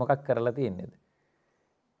තමයි මොකක් කරලා තියෙන්නේද?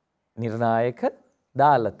 නිර්ණායක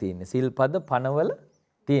දාලා තියෙන්නේ. සිල්පද පනවල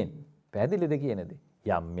තියෙන්නේ. පැහැදිලිද කියන දේ?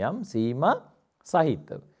 යම් යම් සීමා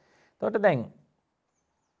සහිතව. එතකොට දැන්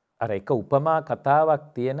අර එක උපමා කතාවක්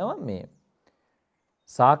තියෙනවා මේ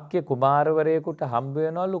ශාක්‍ය කුමාරවරයෙකුට හම්බ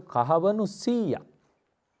වෙනවලු කහවණු 100ක්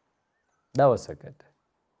දවසකට.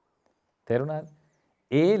 තේරුණාද?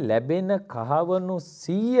 ඒ ලැබෙන කහවණු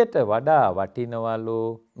 100ට වඩා වටිනවලු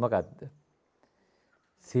මොකද්ද?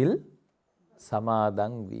 සිල්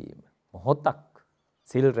සමාදන් වීම. මොහොතක්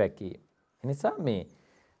සිල් රැකීම. ඒ නිසා මේ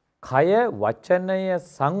කය වචනය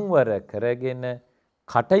සංවර කරගෙන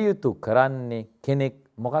කටයුතු කරන්නේ කෙනෙක්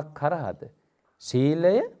මොකක් කරාද?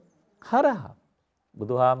 සීලය හරහා.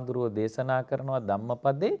 බුදුහාමුදුරුවෝ දේශනා කරනවා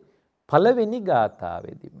ධම්මපදේ පළවෙනි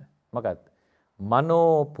ගාථාවේදීම. මොකක්ද?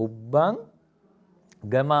 මනෝ පුබ්බං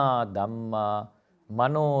ගමා ධම්මා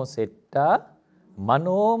මනෝ සෙට්ටා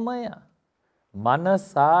මනෝමය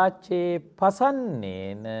මනසාචේ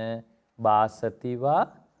පසන්නේන වාසතිවා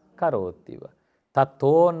කරෝතිවා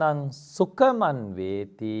තතෝනං සුඛමන්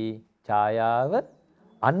වේති ඡායාව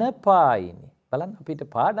අනපායිනි. බලන්න අපිට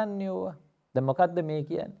පාඩන්නේ ඕවා. දැන් මොකද්ද මේ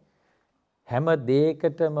කියන්නේ? හැම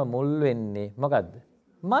දෙයකටම මුල් වෙන්නේ මොකද්ද?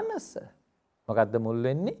 මනස. මොකද්ද මුල්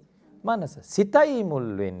වෙන්නේ? මනස. සිතයි මුල්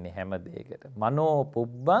වෙන්නේ හැම දෙයකට. මනෝ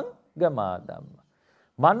පුබ්බං ගමා ධම්ම.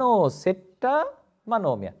 මනෝ සෙට්ටා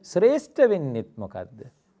මනෝමය. ශ්‍රේෂ්ඨ වෙන්නේත් මොකද්ද?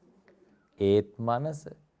 ඒත් මනස.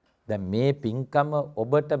 දැන් මේ පින්කම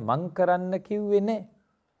ඔබට මං කරන්න කිව්වේ නෑ.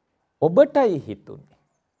 ඔබටයි හිතුනේ.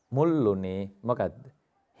 මුල්ුනේ මොකද්ද?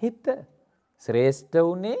 හිත. ශ්‍රේෂ්ඨ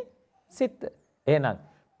උනේ සිත. එහෙනම්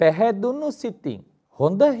පැහැදුණු සිතින්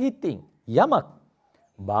හොඳ හිතින් යමක්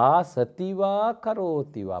වාසතිවා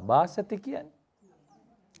කරෝතිවා. වාසති කියන්නේ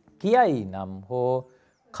කියයි නම් හෝ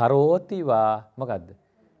කරෝතිවා මොකද්ද?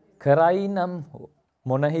 කරයි නම් හෝ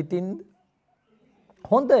මොන හිතින්ද?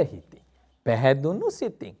 හොඳ හිතින්. පැහැදුණු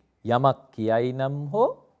සිතින් යමක් කියයි නම් හෝ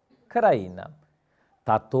කරයි නම්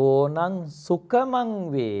තතෝනං සුඛමං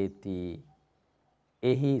වේති.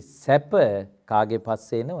 එහි සැප කාගේ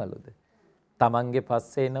පස්සේ එනවලුද? තමන්ගේ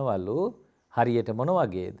පස්සේ එනවලු. හරියට මොන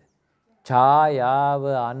වගේද? ඡායාව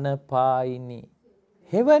අනපායිනි.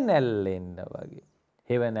 හෙවණැල්ලෙන්න වගේ.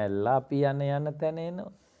 හෙවණැල්ල අපි යන තැන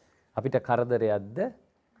එනවා. අපිට කරදරයක්ද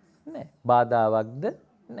නැහැ. බාධාවක්ද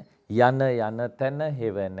නැහැ. යන තැන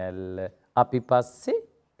හෙවණැල්ල අපි පස්සේ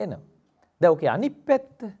එනවා. දැන් ඔකේ අනිත්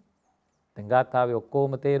පැත්ත. දැන් ගාථාවේ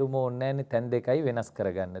ඔක්කොම තේරුම ඕනේ නැන්නේ. තැන් දෙකයි වෙනස්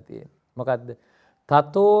කරගන්න තියෙන්නේ. මොකද්ද?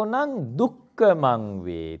 තතෝනං දුක්ඛමං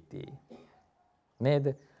වේති.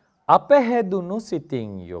 නේද? අපහැදුණු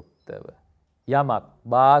සිතින් යුක්තව යමක්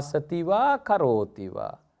වාසතිවා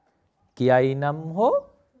කරෝතිවා කියයි නම් හෝ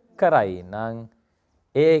කරයි නම්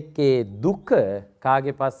ඒකේ දුක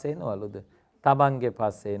කාගේ පස්සේ එනවලුද? තමන්ගේ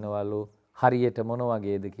පස්සේ එනවලු. හරියට මොන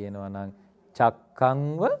වගේද කියනවා නම්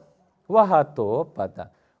චක්කංව වහතෝ පත.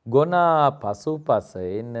 ගොනා පසුපස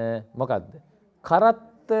එන මොකද්ද?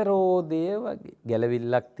 කරත්තරෝදය වගේ.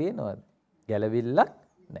 ගැලවිල්ලක් තියනවද? ගැලවිල්ලක්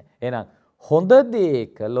නැහැ. එහෙනම් හොඳ දේ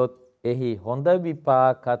කළොත් එහි හොඳ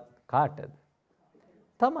විපාකත් කාටද?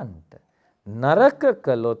 තමන්ට. නරක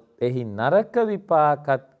කළොත් එහි නරක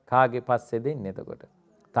විපාකත් කාගේ පස්සේ දෙන්නේ එතකොට?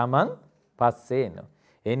 තමන් පස්සේ එනවා.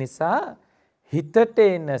 ඒ නිසා හිතට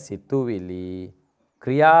එන සිතුවිලි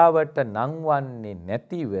ක්‍රියාවට නංවන්නේ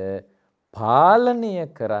නැතිව පාලනය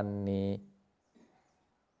කරන්නේ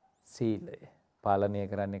සීලය. පාලනය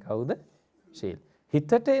කරන්නේ කවුද? සීල.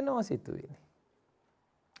 හිතට එනවා සිතුවිලි.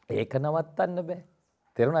 ඒක නවත්තන්න බෑ.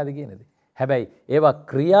 තේරුණාද කියන්නේ? හැබැයි ඒවා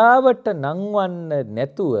ක්‍රියාවට නංවන්න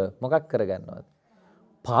නැතුව මොකක් කරගන්නවද?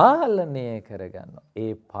 පාලනය කරගන්නවා.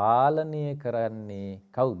 ඒ පාලනය කරන්නේ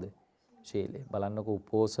කවුද? ශීලය. බලන්නකෝ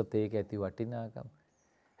උපෝසතයක ඇති වටිනාකම.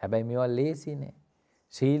 හැබැයි මේවා ලේසි නෑ.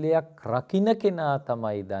 ශීලයක් රකින්න කෙනා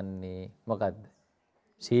තමයි දන්නේ මොකද්ද?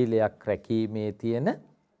 ශීලයක් රැකීමේ තියෙන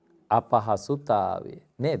අපහසුතාවය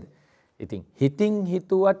නේද? ඉතින් හිතින්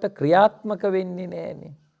හිතුවට ක්‍රියාත්මක වෙන්නේ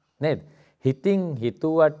නෑනේ. නේද? හිතින්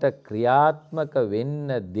හිතුවට ක්‍රියාත්මක වෙන්න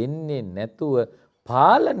දෙන්නේ නැතුව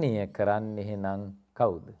පාලනය කරන්නේ එහෙනම්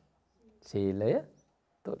කවුද? සීලය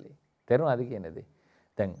තුලින්. තේරුණාද කියන්නේ?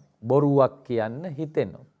 දැන් බොරුවක් කියන්න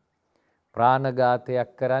හිතෙනවා. ප්‍රාණඝාතයක්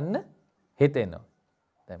කරන්න හිතෙනවා.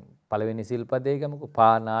 දැන් පළවෙනි සිල්පදේ ගමුකෝ.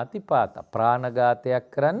 පානාති පාත. ප්‍රාණඝාතයක්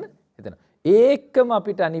කරන්න හිතෙනවා. ඒකම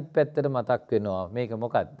අපිට අනිත් පැත්තට මතක් වෙනවා. මේක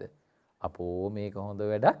මොකද්ද? අපෝ මේක හොඳ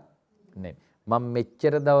වැඩක් නෙමෙයි. මම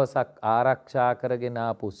මෙච්චර දවසක් ආරක්ෂා කරගෙන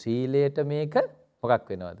ආපු සීලයට මේක මොකක්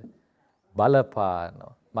වෙනවද?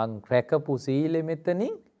 බලපානවා. මං රැකපු සීලෙ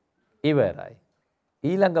මෙතනින් ඉවරයි.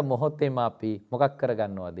 ඊළඟ මොහොතේම අපි මොකක්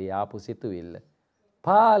කරගන්නවද? ආපු සිතුවිල්ල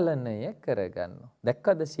පාලනය කරගන්නවා.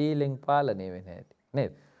 දැක්කද සීලෙන් පාලනය වෙන හැටි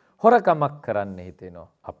නේද? හොරකමක් කරන්න හිතෙනවා.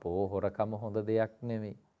 අපෝ හොරකම හොඳ දෙයක්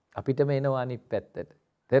නෙමෙයි. අපිටම එනවා අනිත් පැත්තට.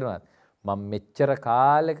 තේරුණාද? මම මෙච්චර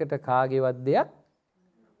කාලයකට කාගේවත් දෙයක්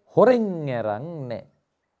හොරෙන් අරන් නැහැ.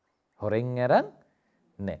 හොරෙන් අරන්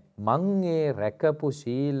නැහැ. මං ඒ රැකපු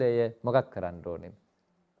සීලය මොකක් කරන්න ඕනේ?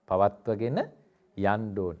 පවත්වගෙන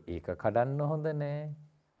යන්න ඕනේ. ඒක කඩන්න හොඳ නැහැ.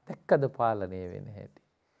 දැක්කද පාලනය වෙන හැටි?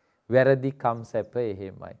 වැරදි කම්සැප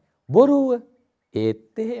එහෙමයි. බොරුව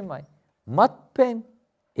ඒත් එහෙමයි. මත්පැන්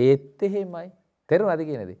ඒත් එහෙමයි. තේරුණාද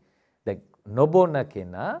කියන්නේ? දැන් නොබොන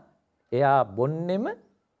කෙනා එයා බොන්නෙම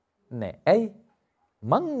නැහැ. ඇයි?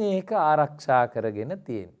 මං ඒක ආරක්ෂා කරගෙන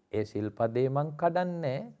තියෙන්නේ. ඒ සිල්පදේ මං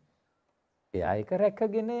කඩන්නේ. එයා ඒක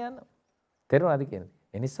රැකගෙන යනවා. තේරුණාද කියන්නේ?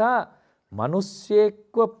 ඒ නිසා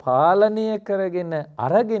මිනිස්සෙක්ව පාලනය කරගෙන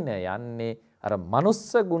අරගෙන යන්නේ අර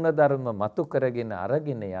මනුස්ස ගුණධර්ම මතු කරගෙන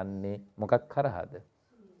අරගෙන යන්නේ මොකක් කරහද?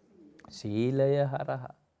 සීලය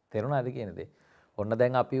හරහා. තේරුණාද කියන්නේ? ඔන්න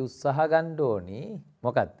දැන් අපි උත්සාහ ගන්න ඕනි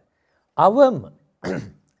මොකද්ද?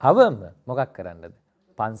 අවම මොකක් කරන්නද?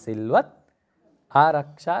 පන්සිල්වත්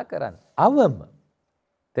ආරක්ෂා කරන්න. අවම.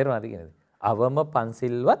 තේරුණාද කියන්නේ? අවම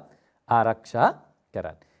පන්සිල්වත් ආරක්ෂා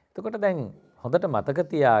කරන්න. එතකොට දැන් හොඳට මතක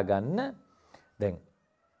තියාගන්න දැන්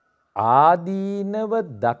ආදීනව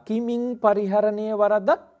දකිමින් පරිහරණය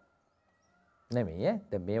වරදක් නෙමෙයි ඈ.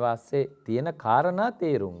 දැන් මේ වාස්සේ තියෙන කාරණා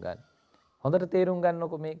තේරුම් ගන්න. හොඳට තේරුම්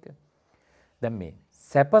ගන්නකො මේක. දැන් මේ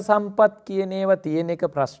සැප සම්පත් කියන ඒවා තියෙන එක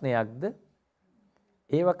ප්‍රශ්නයක්ද?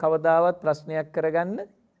 ඒව කවදාවත් ප්‍රශ්නයක් කරගන්න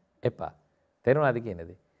එපා. තේරුණාද කියන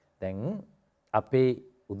දේ? දැන් අපේ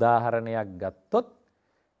උදාහරණයක් ගත්තොත්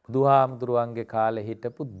බුදුහාමුදුරුවන්ගේ කාලේ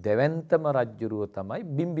හිටපු දෙවැන්තම රජුරුව තමයි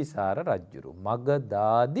බිම්බිසාර රජුරුව.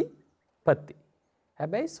 මගධාධිපති.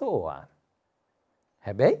 හැබැයි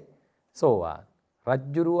සෝවාන්.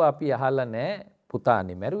 රජුරුව අපි අහලා නැහැ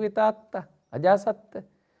පුතානි මැරුවේ තාත්තා අජාසත්ත.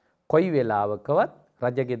 කොයි වෙලාවකවත්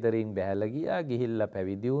රජගෙදරින් බැහැලා ගියා, ගිහිල්ලා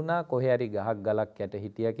පැවිදි වුණා, කොහේ හරි ගහක් ගලක් යට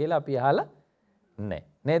හිටියා කියලා අපි අහලා නැහැ.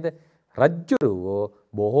 නේද? රජුරුව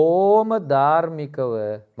බොහෝම ධාර්මිකව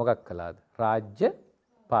මොකක් කළාද? රාජ්‍ය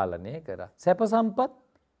පාලනය කරා. සැප සම්පත්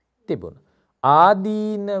තිබුණා.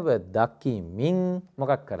 ආදීනව දකිමින්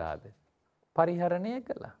මොකක් කරාද? පරිහරණය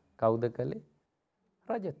කළා. කවුද කළේ?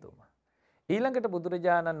 රජතුමා. ඊළඟට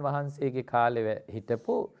බුදුරජාණන් වහන්සේගේ කාලේ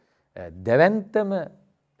හිටපු දෙවැන්තම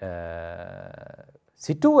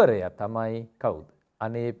සිටුවරයා තමයි කවුද?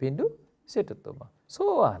 අනේපිඬු සිටුතුමා.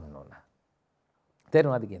 සෝවාන් වුණා.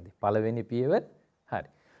 තේරුණාද කියන්නේ? පළවෙනි පියවර හරි.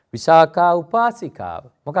 විසාකා උපාසිකාව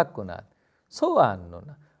මොකක් වුණාද? සෝවාන්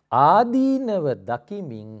වුණා. ආදීනව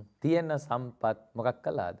දකිමින් තියෙන සම්පත් මොකක්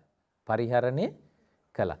කළාද? පරිහරණය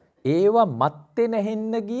කළා. ඒවා මත්තේ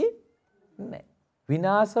නැහෙන්න ගියේ නැහැ.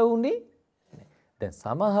 විනාශ වුණේ නැහැ. දැන්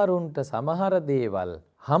සමහරුන්ට සමහර දේවල්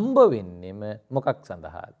හම්බ වෙන්නෙම මොකක්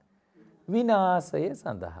සඳහාද? විනාශය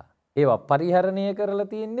සඳහා. ඒවා පරිහරණය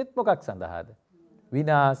කරලා තියෙන්නෙත් මොකක් සඳහාද?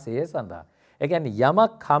 විනාශය සඳහා. ඒ කියන්නේ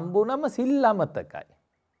යමක් හම්බුනම සිල් අමතකයි.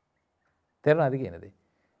 තේරුණාද කියන දේ?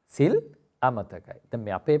 සිල් අමතකයි. දැන්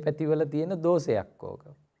මේ අපේ පැතිවල තියෙන දෝෂයක් ඕක.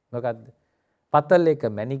 මොකද්ද? පතලයක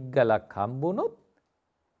මැණික් ගලක් හම්බුනොත්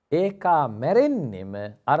ඒකා මැරෙන්නෙම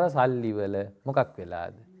අර සල්ලි වල මොකක්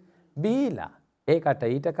වෙලාද? බීලා. ඒකට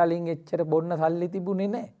ඊට කලින් එච්චර බොන්න සල්ලි තිබුණේ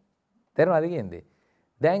නැහැ. තේරුණාද කියන්නේ?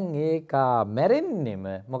 දැන් ඒකා මැරෙන්නෙම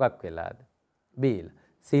මොකක් වෙලාද? බීලා.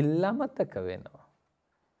 සිල් අමතක වෙනවා.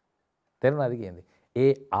 තේරුණාද කියන්නේ?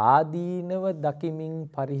 ඒ ආදීනව දකිමින්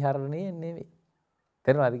පරිහරණය නෙවෙයි.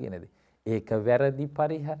 තේරුණාද කියන්නේ? ඒක වැරදි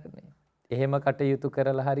පරිහරණය. එහෙම කටයුතු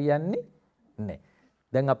කරලා හරියන්නේ නැහැ.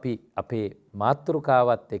 දැන් අපි අපේ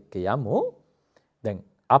මාතෘකාවත් එක්ක යමු. දැන්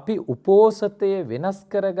අපි උපෝසතය වෙනස්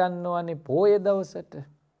කරගන්නවනේ පොය දවසට.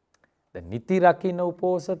 දැන් නිති රකින්න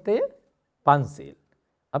උපෝසතය පන්සිල්.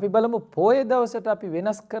 අපි බලමු පොය දවසට අපි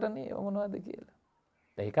වෙනස් කරන්නේ මොනවද කියලා.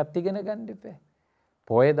 ඒකත් ඉගෙන ගන්න ඉපේ.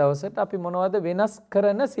 පොය දවසට අපි මොනවද වෙනස්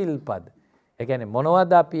කරන සිල්පද? ඒ කියන්නේ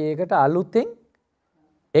මොනවද අපි ඒකට අලුතෙන්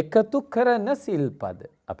එකතු කරන සිල්පද?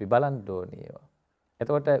 අපි බලන්න ඕනේ ඒවා.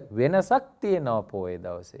 එතකොට වෙනසක් තියෙනවා පොය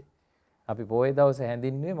දවසේ. අපි පොය දවසේ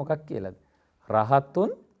හැඳින්වුවේ මොකක් කියලාද?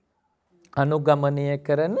 රහතුන් අනුගමනය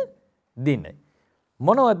කරන දින.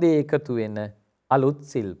 මොනවද එකතු වෙන අලුත්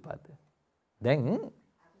සිල්පද? දැන්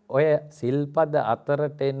ඔය සිල්පද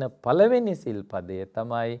අතරට එන පළවෙනි සිල්පදය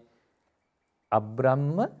තමයි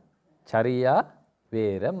අබ්‍රහ්ම චර්යා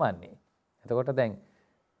වේරමණී. එතකොට දැන්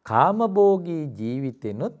කාමභෝගී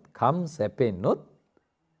ජීවිතෙනුත් කම් සැපෙනුත්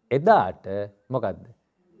එදාට මොකද්ද?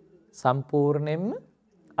 සම්පූර්ණයෙන්ම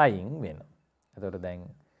අයින් වෙනවා. එතකොට දැන්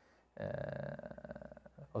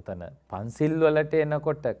ඔතන පන්සිල් වලට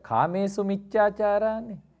එනකොට කාමේසු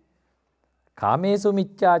මිච්ඡාචාරානේ. කාමේසු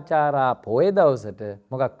මිච්ඡාචාරා පොය දවසට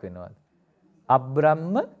මොකක් වෙනවද?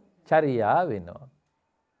 අබ්‍රහ්ම චර්යා වෙනවා.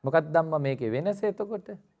 මොකක්ද ධම්ම මේකේ වෙනස එතකොට?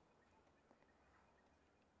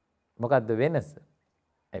 මොකද්ද වෙනස?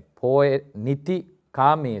 පොය නිති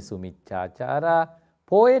කාමේසු මිච්ඡාචාරා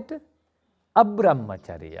පොයට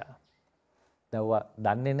අබ්‍රහ්මචර්යා. දැන්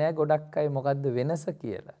දන්නේ නැහැ ගොඩක් අය මොකද්ද වෙනස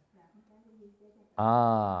කියලා.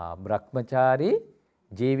 බ්‍රහ්මචාරී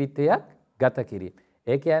ජීවිතයක් ගත කිරීම.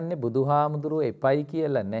 ඒ කියන්නේ බුදුහාමුදුරුවෝ එපයි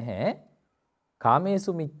කියලා නැහැ.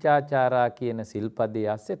 කාමේසු මිච්ඡාචාරා කියන සිල්පදයේ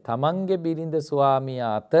ඇස්සේ තමන්ගේ බිරිඳ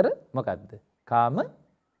ස්වාමියා අතර මොකද්ද? කාම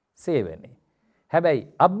සේවනයේ. හැබැයි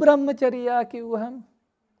අබ්‍රහ්මචර්යා කිව්වහම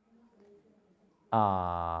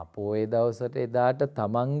පොය දවසට එදාට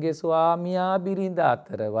තමන්ගේ ස්වාමියා බිරිඳ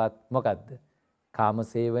අතරවත් මොකද්ද? කාම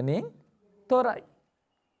සේවනයෙන් තොරයි.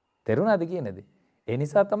 තේරුණාද කියනද? ඒ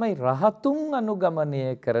නිසා තමයි රහතුන් අනුගමනය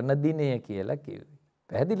කරන දිනය කියලා කිව්වේ.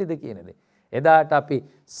 පැහැදිලිද කියනද? එදාට අපි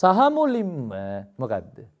සහ මුලින්ම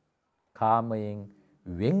මොකද්ද? කාමයෙන්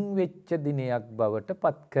වෙන් වෙච්ච දිනයක් බවට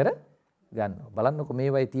පත් කර ගන්නවා. බලන්නකො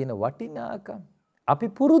මේවයි තියෙන වටිනාකම්. අපි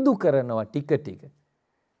පුරුදු කරනවා ටික ටික.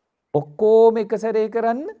 ඔක්කොම එක සැරේ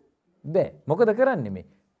කරන්න බෑ. මොකද කරන්නේ මේ?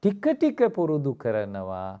 ටික ටික පුරුදු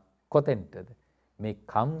කරනවා කොතෙන්ටද? මේ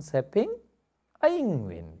කම් සැපෙන් අයින්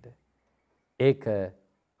වෙන්න. ඒක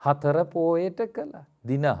 4 පොයට කළා.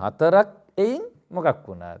 දින 4ක් එයින් මොකක්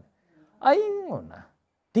වුණාද? අයින් වුණා.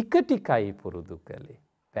 ටික ටිකයි පුරුදු කළේ.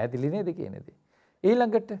 පැහැදිලි නේද කියන්නේ?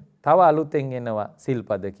 ඊළඟට තව අලුතෙන් එනවා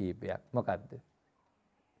සිල්පද කීපයක්. මොකද්ද?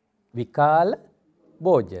 විකාල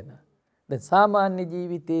භෝජන. දැන් සාමාන්‍ය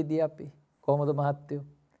ජීවිතයේදී අපි කොහොමද මහත්තයෝ?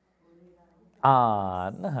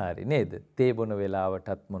 හරි නේද? තේ බොන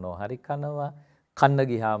වෙලාවටත් මොනවා හරි කනවා. කන්න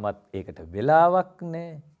ගියාමත් ඒකට වෙලාවක්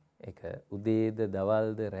නැහැ. ඒක උදේද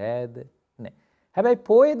දවල්ද රෑද නැහැ. හැබැයි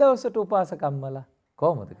පොයේ දවසට උපාසකම්මලා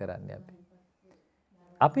කොහොමද කරන්නේ අපි?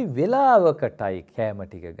 අපි වෙලාවකටයි කෑම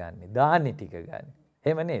ටික ගන්නෙ, දානි ටික ගන්නෙ.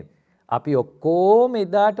 එහෙම නේද? අපි ඔක්කොම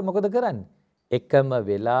එදාට මොකද කරන්නේ? එකම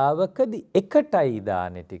වෙලාවකදී එකටයි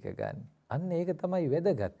දානි ටික ගන්නෙ. අන්න ඒක තමයි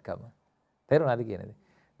වැදගත්කම. තේරුණාද කියන්නේ?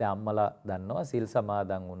 දැන් අම්මලා දන්නවා සිල්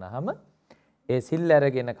සමාදන් වුණාම ඒ සිල්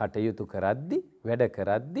අරගෙන කටයුතු කරද්දි වැඩ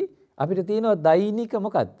කරද්දි අපිට තියෙනවා දෛනික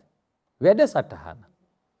මොකද්ද? වැඩසටහන.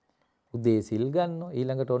 උදේ සිල් ගන්නවා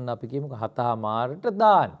ඊළඟට ඔන්න අපි කියමුකෝ 7:00ට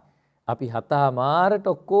දාන. අපි 7:00ට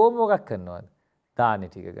ඔක්කොම මොකක් කරනවද? දානි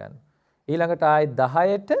ටික ගන්නවා. ඊළඟට ආයේ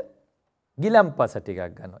 10ට ගිලම්පස ටිකක්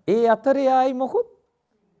ගන්නවා. ඒ අතරේ ආයි මොකුත්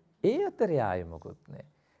නැහැ.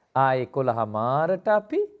 ආයේ 11:00ට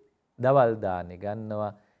අපි දවල් දානි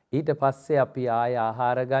ගන්නවා. ඊට පස්සේ අපි ආය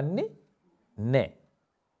ආහාර ගන්නෙ නැහැ.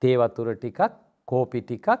 තේ වතුර ටිකක්, කෝපි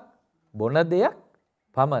ටිකක් බොන දෙයක්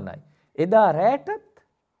පමණයි. එදා රැටත්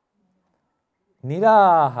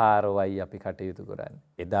निराहारවයි අපි කටයුතු කරන්නේ.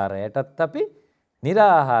 එදා රැටත් අපි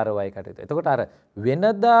निराहारවයි කටයුතු. එතකොට අර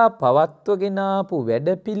වෙනදා පවත්වගෙන ආපු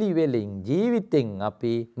වැඩපිළිවෙලින් ජීවිතෙන්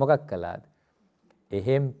අපි මොකක් කළාද?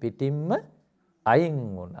 එහෙම් පිටින්ම අයින්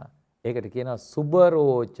වුණා. ඒකට කියනවා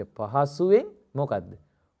සුබරෝච පහසුවෙන් මොකද්ද?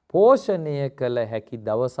 පෝෂණය කළ හැකි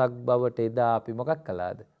දවසක් බවට එදා අපි මොකක්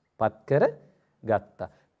කළාද? පත් කර ගත්තා.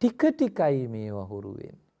 ටික ටිකයි මේවා හුරු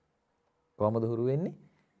වෙන්නේ. කොහොමද හුරු වෙන්නේ?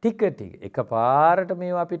 ටික ටික. එකපාරට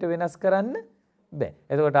මේවා අපිට වෙනස් කරන්න බෑ.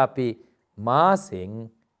 එතකොට අපි මාසෙන්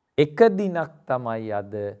එක දිනක් තමයි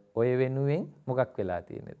අද ඔය වෙනුවෙන් මොකක් වෙලා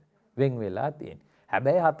තියෙන්නේ? වෙන් වෙලා තියෙන්නේ.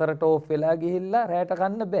 හැබැයි 4ට ඕෆ් වෙලා ගිහිල්ලා රැට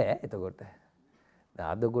කන්න බෑ. එතකොට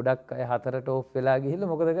අද ගොඩක් අය 4ට ඕෆ් වෙලා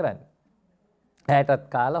ගිහිල්ලා මොකද කරන්නේ? රැටත්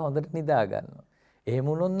කාලා හොඳට නිදා ගන්නවා. එහෙම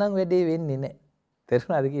වුණොත් නම් වැඩේ වෙන්නේ නැහැ.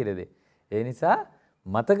 තේරුණාද කියලා දේ? ඒ නිසා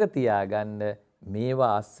මතක තියාගන්න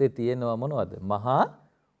මේවා ASCII තියෙනවා මොනවද? මහා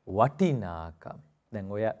වටිනාකම්.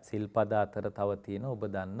 දැන් ඔය සිල්පද අතර තව තියෙන ඔබ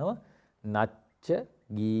දන්නවා නච්ච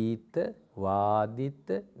ගීත වාදිත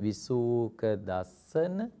විසූක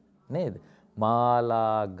දස්සන නේද?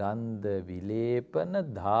 මාලා ගන්ධ විලේපන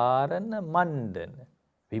ධාරණ මණ්ඩන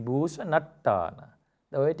විභූෂ නට්ටාන.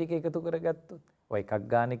 දැන් ඔය ටික එකතු කරගත්තොත් ඔය එකක්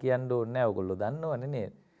ගන්න කියන්න ඕනේ නැහැ. ඔයගොල්ලෝ දන්නවනේ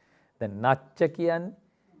නේද? දැන් නච්ච කියන්නේ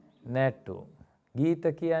නැටුම්. ගීත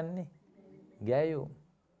කියන්නේ ගැයුම්.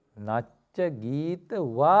 නච්ච ගීත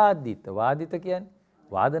වාදිත. වාදිත කියන්නේ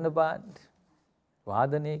වාදන භාණ්ඩ.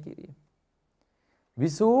 වාදනය කිරීම.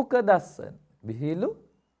 විසූක දස්සන. විහිළු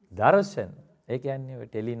දර්ශන. ඒ කියන්නේ ඔය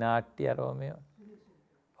ටෙලි නාට්‍ය අරව මේවා.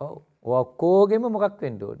 ඔව්. ඔක්කොගෙම මොකක්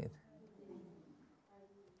වෙන්න ඕනේද?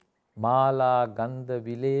 මාලා ගන්ධ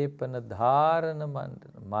විලේපන ධාරණ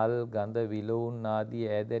මණ්ඩන. මල් ගඳ විලවුන් ආදී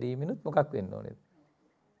ඈදරීමිනුත් මොකක් වෙන්න ඕනේද?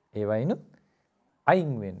 ඒවයිනුත්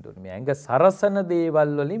අයින් වෙන්න ඕනේ. මේ ඇඟ සරසන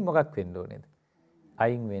දේවල් වලින් මොකක් වෙන්න ඕනේද?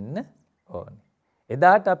 අයින් වෙන්න ඕනේ.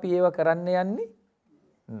 එදාට අපි ඒව කරන්න යන්නේ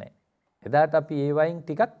නැහැ. එදාට අපි ඒවයින්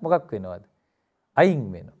ටිකක් මොකක් වෙනවද? අයින්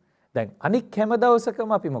වෙනවා. දැන් අනික් හැම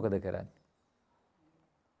දවසකම අපි මොකද කරන්නේ?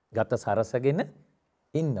 ගත සරසගෙන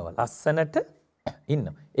ඉන්නවා. ලස්සනට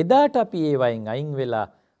ඉන්නවා. එදාට අපි ඒවයින් අයින් වෙලා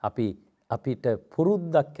අපිට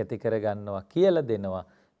පුරුද්දක් ඇති කරගන්නවා කියලා දෙනවා.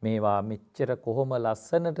 මේවා මෙච්චර කොහොම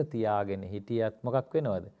ලස්සනට තියාගෙන හිටියත් මොකක්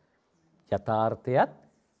වෙනවද? යථාර්ථයත්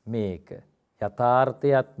මේක.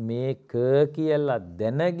 යථාර්ථයත් මේක කියලා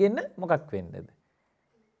දැනගෙන මොකක් වෙන්නද?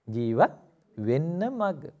 ජීවත් වෙන්න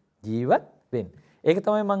මග. ජීවත් වෙන්න. ඒක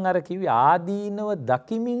තමයි මම අර කිව්වේ ආදීනව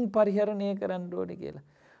දකිමින් පරිහරණය කරන්න ඕනේ කියලා.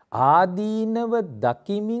 ආදීනව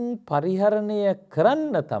දකිමින් පරිහරණය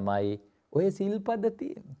කරන්න තමයි ඔය සිල්පද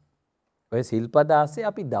තියෙන්නේ. ඔය සිල්පද ASCII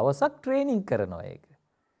අපි දවසක් ට්‍රේනින් කරනවා ඒක.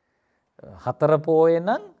 4 පෝය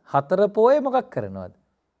නම් 4 පෝය මොකක් කරනවද?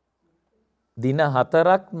 දින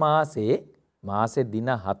 4ක් මාසේ දින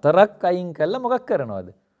 4ක් අයින් කරලා මොකක්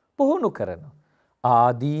කරනවද? පුහුණු කරනවා.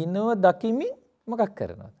 ආදීනව දකිමින් මොකක්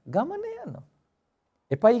කරනවද? ගමන යනවා.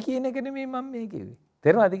 එපයි කියන එක නෙමෙයි මම මේ කිව්වේ.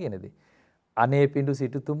 තේරුණාද කියන දේ? අනේ පිඬු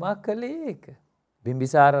සිටුතුමා කළේ ඒක.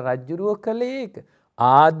 බිම්බිසාර රජුරුව කළේ ඒක.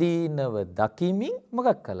 ආදීනව දකිමින්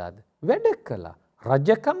මොකක් කළාද? වැඩ කළා.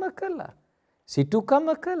 රජකම කළා.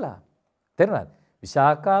 සිටුකම කළා. තේරුණාද?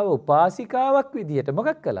 විශාකාව උපාසිකාවක් විදියට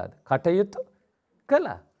මොකක් කළාද? කටයුතු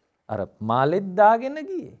කළා. අර මාලෙත් දාගෙන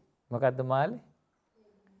ගියේ. මොකද්ද මාලේ?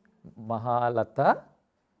 මහා ලතා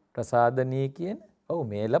ප්‍රසාදනී කියන ඔව්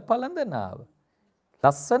මේල පළඳනාව.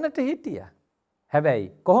 ලස්සනට හිටියා.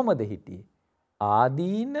 හැබැයි කොහොමද හිටියේ?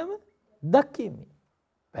 ආදීනව දකිමි.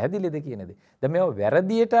 පැහැදිලිද කියන දේ? දැන් මේව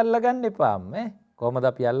වැරදියට අල්ලගන්න එපාම ඈ. කොහොමද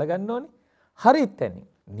අපි අල්ලගන්න ඕනේ? හරි තැනින්,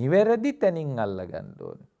 නිවැරදි තැනින් අල්ලගන්න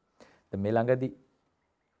ඕනේ. දැන් මේ ළඟදී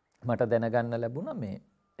මට දැනගන්න ලැබුණා මේ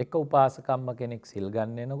එක උපාසකම්ම කෙනෙක් සිල්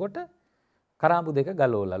ගන්න එනකොට කරාඹු දෙක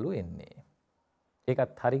ගලවලලු එන්නේ.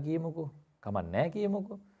 ඒකත් හරි කියමුකෝ. කමක් නැහැ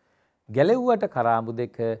කියමුකෝ. ගැලෙව්වට කරාඹු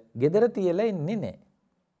දෙක gedara තියලා එන්නේ නැහැ.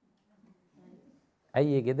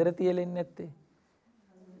 ඇයි ඒ gedara තියලා එන්නේ නැත්තේ?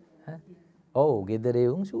 ඔව් gedare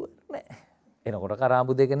උන් ෂුවර් නැහැ. එනකොට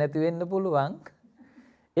කරාඹු දෙක නැති වෙන්න පුළුවන්.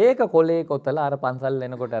 ඒක කොලේ කොතලා අර පන්සල්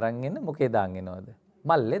එනකොට අරන් එන්න මොකේ දාන් එනවද?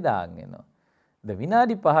 මල්ලේ දාන් එනවා. ද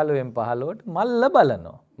විනාඩි 15න් 15ට මල්ල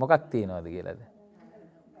බලනවා. මොකක් තියනවද කියලාද?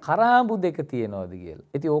 කරාඹු දෙක තියනවද කියලා.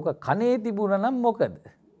 ඉතින් ඕක කනේ තිබුණා නම් මොකද?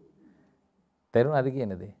 තේරුණාද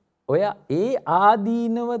කියන දේ? ඔය ඒ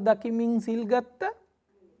ආදීනව දකිමින් සිල් ගත්ත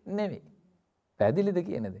නෙවෙයි. පැහැදිලිද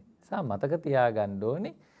කියන දේ? සා මතක තියාගන්න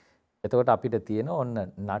ඕනේ. එතකොට අපිට තියෙන ඔන්න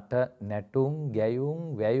නට නැටුම්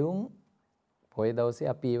ගැයුම් වැයුම් පොය දවසේ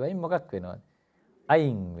අපි ඒවයින් මොකක් වෙනවද?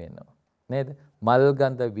 අයින් වෙනවා. නේද? මල්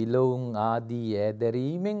ගඳ විලවුන් ආදී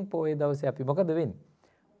ඈදරීමෙන් පොය දවසේ අපි මොකද වෙන්නේ?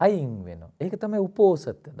 අයින් වෙනවා. ඒක තමයි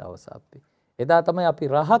උපෝසත දවස අපි. එදා තමයි අපි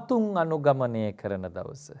රහතුන් අනුගමනය කරන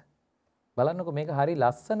දවස. බලන්නකො මේක හරි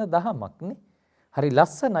ලස්සන දහමක් නේ. හරි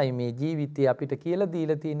ලස්සනයි මේ ජීවිතේ අපිට කියලා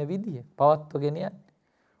දීලා තියෙන විදිය. පවත්වගෙන යන්න.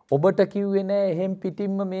 ඔබට කිව්වේ නෑ එහෙම්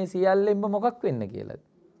පිටින්ම මේ සියල්ලෙන්ම මොකක් වෙන්න කියලාද?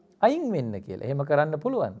 අයින් වෙන්න කියලා. එහෙම කරන්න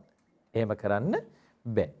පුළුවන්. එහෙම කරන්න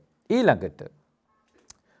බෑ. ඊළඟට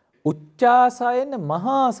උච්චාසයන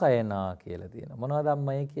මහාසයනා කියලා තියෙනවා. මොනවද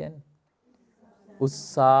අම්මයි කියන්නේ?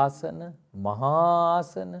 උස්සාසන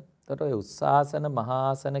මහාසන. එතකොට ඔය උස්සාසන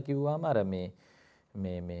මහාසන කිව්වම අර මේ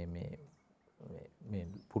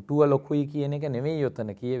පුටුව ලොකුයි කියන එක නෙවෙයි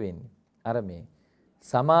යොතන කියවෙන්නේ. අර මේ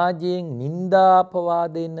සමාජයෙන්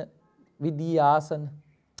නින්දාපවා දෙන විදී ආසන.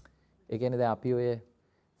 ඒ කියන්නේ දැන් අපි ඔය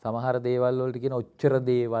සමහර දේවල් වලට කියන ඔච්චර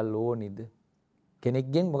දේවල් ඕනිද?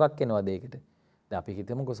 කෙනෙක්ගෙන් මොකක් එනවද ඒකට? දැන් අපි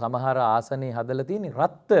හිතමුකෝ සමහර ආසනේ හදලා තියෙන්නේ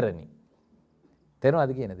රත්තරණි.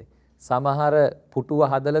 තේරෙනවද කියන දේ? සමහර පුටුව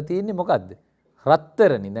හදලා තියෙන්නේ මොකද්ද?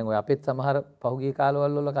 රත්තරණි. දැන් ඔය අපෙත් සමහර පහුගිය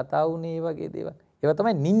කාලවල වල කතා වුණේ මේ වගේ දේවල්. ඒවා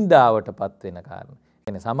තමයි නින්දාවටපත් වෙන කාරණා.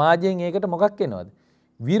 කියන්නේ සමාජයෙන් ඒකට මොකක් එනවද?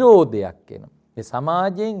 විරෝධයක් එනවා. ඒ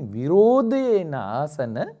සමාජයෙන් විරෝධයේන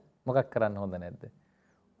ආසන මොකක් කරන්න හොඳ නැද්ද?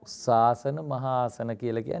 උස්සාසන මහාසන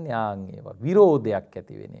කියලා කියන්නේ ආන් ඒවා. විරෝධයක්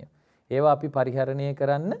ඇති වෙන ඒවා. ඒවා අපි පරිහරණය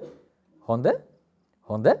කරන්න හොඳ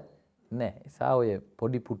නැහැ. ඒසා ඔය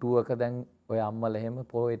පොඩි පුටුවක දැන් ඔය අම්මලා එහෙම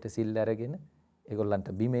පොයට සිල් අරගෙන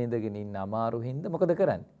ඒගොල්ලන්ට බිම ඉඳගෙන ඉන්න අමාරු හින්දා මොකද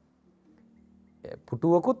කරන්නේ?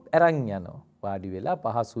 පුටුවකුත් අරන් යනවා. වාඩි වෙලා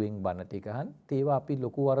පහසුවෙන් බණ ටික අහන්න. ඒවා අපි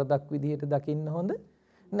ලොකු වරදක් විදිහට දකින්න හොඳ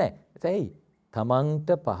නැහැ. ඒයි තමන්ට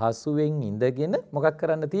පහසුවෙන් ඉඳගෙන මොකක්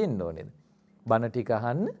කරන්න තියෙන්න ඕනේද? බණ ටික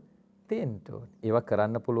අහන්න තියෙන්න ඕනේ. ඒවා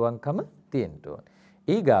කරන්න පුළුවන්කම තියෙන්න ඕනේ.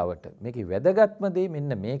 ඊගාවට මේකේ වැදගත්ම දේ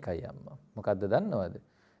මෙන්න මේකයි අම්මා. මොකද්ද දන්නවද?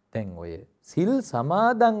 දැන් ඔය සිල්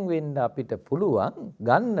සමාදන් වෙන්න අපිට පුළුවන්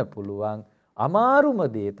ගන්න පුළුවන් අමාරුම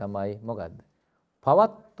දේ තමයි මොකද්ද?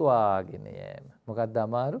 පවත්වාගෙන යෑම. මොකද්ද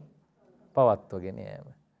අමාරු? පවත්වගෙන යෑම.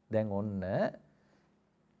 දැන් ඔන්න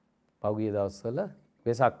පහුගිය දවස්වල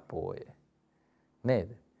වෙසක් පෝය නේද?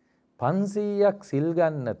 500ක් සිල්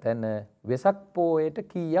ගන්න තැන වෙසක් පෝයට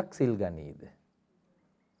කීයක් සිල් ගනීද?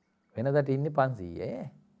 වෙනදට ඉන්නේ 500 ඈ.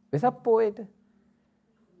 වෙසක් පෝයට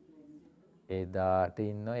එදාට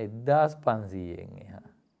ඉන්නවා 1500න් එහා.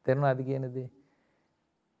 තේරුණාද කියන දේ?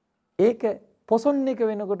 ඒක පොසොන් එක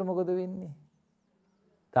වෙනකොට මොකද වෙන්නේ?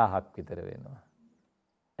 1000ක් විතර වෙනවා.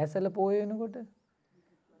 ඇසල පෝය වෙනකොට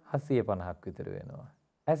 750ක් විතර වෙනවා.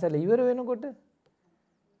 ඇසල ඉවර වෙනකොට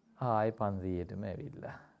ආයි 500ටම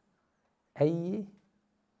ඇවිල්ලා. ඇයි?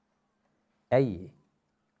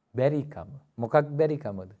 බැරිකම. මොකක්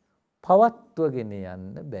බැරිකමද? පවත්වගෙන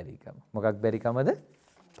යන්න බැරිකම. මොකක් බැරිකමද?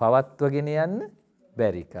 පවත්වගෙන යන්න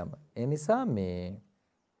බැරිකම. ඒ නිසා මේ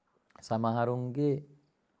සමහරුන්ගේ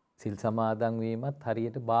සිල් සමාදන් වීමත්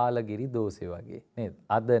හරියට බාලගිරි දෝෂේ වගේ නේද?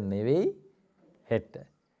 අද නෙවෙයි හෙට.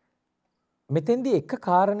 මෙතෙන්දී එක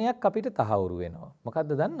කාරණයක් අපිට තහවුරු වෙනවා.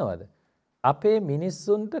 මොකද්ද දන්නවද? අපේ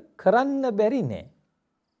මිනිස්සුන්ට කරන්න බැරි නෑ.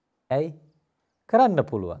 ඇයි? කරන්න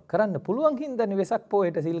පුළුවන්. කරන්න පුළුවන් හින්දානේ වෙසක්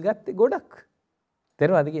පොයට සිල් ගත්තේ ගොඩක්.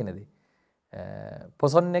 තේරුණාද කියන දේ?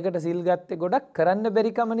 පොසොන් එකට සිල් ගත්තේ ගොඩක් කරන්න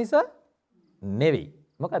බැරිකම නිසා නෙවෙයි.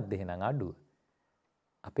 මොකක්ද එහෙනම් අඩුව?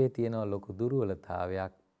 අපේ තියෙන ලොකු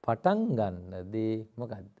දුර්වලතාවයක් පටන් ගන්න දේ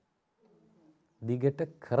මොකද්ද? දිගට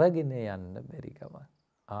කරගෙන යන්න බැරිකම.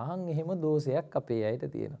 ආන් එහෙම දෝෂයක් අපේ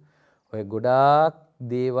අයට තියෙනවා. ඔය ගොඩාක්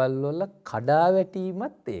දේවල් වල කඩා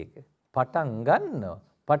වැටීමත් ඒක. පටන් ගන්නවා.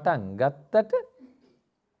 පටන් ගත්තට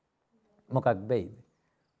මොකක් බැයිද?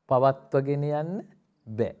 පවත්වගෙන යන්න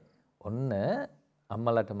බෑ. ඔන්න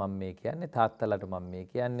අම්මලට මම මේ කියන්නේ තාත්තලට මම මේ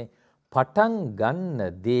කියන්නේ පටන්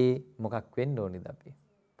ගන්න දේ මොකක් වෙන්න ඕනිද අපි?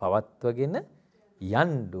 පවත්වගෙන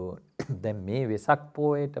යන්න ඕන. දැන් මේ වෙසක්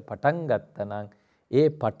පොයට පටන් ගත්තා නම් ඒ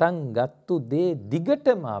පටන් ගත්තු දේ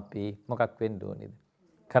දිගටම අපි මොකක් වෙන්න ඕනිද?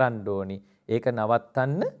 කරන්න ඕනි. ඒක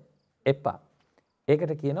නවත්තන්න එපා.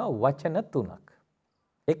 ඒකට කියනවා වචන තුනක්.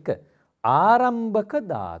 එක ආරම්භක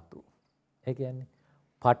ධාතු. ඒ කියන්නේ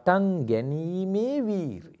පටන් ගැනීමේ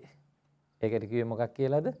වීරිය. ඒකට කිව්වේ මොකක්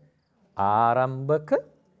කියලාද? ආරම්භක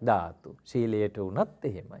ධාතු. ශීලයට උනත්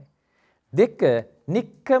එහෙමයි. දෙක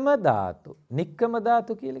නික්කම ධාතු. නික්කම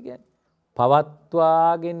ධාතු කියලා කියන්නේ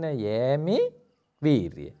පවත්වාගෙන යෑමේ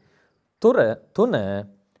වීරිය. තුන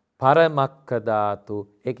පරමක්ක ධාතු.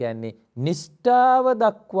 ඒ කියන්නේ නිෂ්ඨාව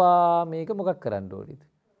දක්වා මේක මොකක් කරන්න ඕනිද?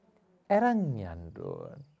 අරන් යන්න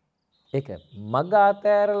ඕන. ඒක මග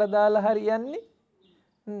අතෑරලා දාලා හරියන්නේ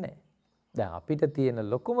නැහැ. දැන් අපිට තියෙන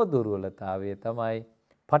ලොකුම දුර්වලතාවය තමයි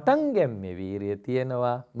පටන් ගැම්මේ වීරිය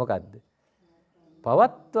තියෙනවා මොකද්ද?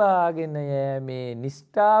 පවත්වාගෙන යෑමේ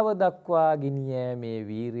නිෂ්ඨාව දක්වා ගෙනියෑමේ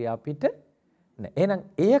වීරිය අපිට නැහැ. එහෙනම්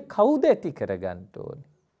එය කවුද ඇති කරගන්න ඕනේ?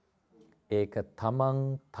 ඒක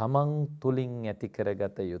තමන් තුලින් ඇති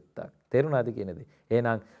කරගත යුත්තක්. තේරුණාද කියන දේ?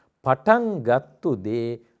 එහෙනම් පටන් ගත්තු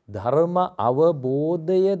දේ ධර්ම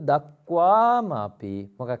අවබෝධය දක්වාම අපි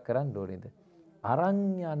මොකක් කරන්න ඕනේද? අරන්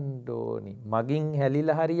යන්න ඕනි. මගින්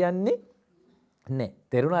හැලිලා හරියන්නේ නැහැ.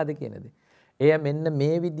 තේරුණාද කියන දේ? එය මෙන්න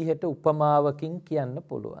මේ විදිහට උපමාවකින් කියන්න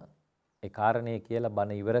පුළුවන්. ඒ කාරණේ කියලා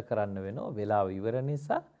බණ ඉවර කරන්න වෙනවා. වෙලාව ඉවර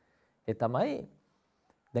නිසා ඒ තමයි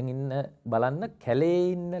දැන් ඉන්න බලන්න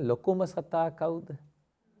කැලේ ඉන්න ලොකුම සතා කවුද?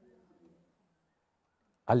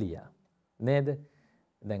 අලියා. නේද?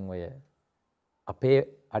 දැන් ඔය අපේ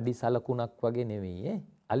අඩි සලකුණක් වගේ නෙවෙයි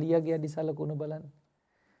අලියාගේ අඩි සලකුණ බලන්න.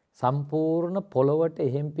 සම්පූර්ණ පොළවට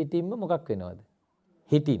එහෙම් පිටින්ම මොකක් වෙනවද?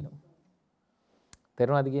 හිටිනවා.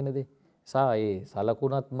 තේරුණාද කියන දේ? ඒ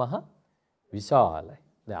සලකුණත් මහ විශාලයි.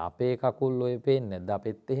 දැන් අපේ කකුල් ඔය පේන්නේ නැද්ද?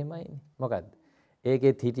 අපෙත් එහෙමයිනේ. මොකද්ද?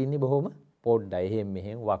 ඒකෙත් හිටින්නේ බොහොම පොඩ්ඩයි. එහෙම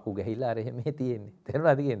මෙහෙම වකු ගහිලා අර එහෙම තියෙන්නේ.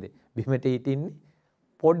 තේරුණාද කියන්නේ? බිමට හිටින්නේ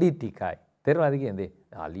පොඩි ටිකයි. තේරුණාද කියන්නේ?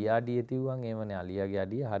 අලියා අඩිය තියුවන් එහෙමනේ. අලියාගේ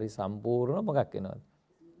අඩිය හරි සම්පූර්ණ මොකක් වෙනවද?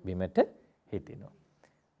 බිමට හිටිනවා.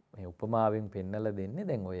 මේ උපමාවෙන් පෙන්නලා දෙන්නේ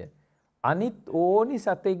දැන් ඔය අනිත් ඕනි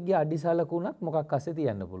සතෙක්ගේ අඩි සලකුණක් මොකක් අස්සේ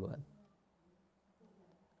තියන්න පුළුවන්?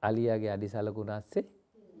 අලියාගේ අඩි සලකුණ අස්සේ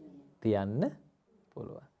තියන්න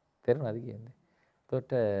පුළුවන්. තේරුණාද කියන්නේ?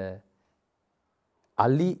 එතකොට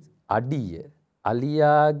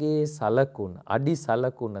අලියාගේ සලකුණ අඩි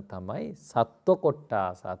සලකුණ තමයි සත්ව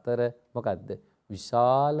කොට්ටාස අතර මොකද්ද?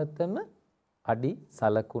 විශාලතම අඩි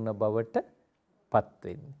සලකුණ බවට පත්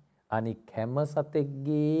වෙන්නේ. අනික හැම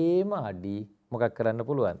සතෙක්ගේම අඩි මොකක් කරන්න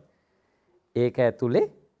පුළුවන්? ඒක ඇතුලේ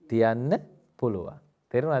තියන්න පුළුවන්.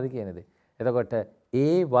 තේරුණාද කියන දේ? එතකොට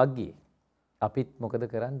ඒ වගේ අපිත් මොකද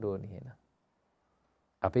කරන්න ඕනේ එහෙනම්?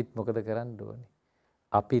 අපිත් මොකද කරන්න ඕනේ?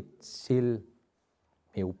 අපිත් සිල්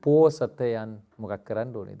මේ උපෝසතයන් මොකක්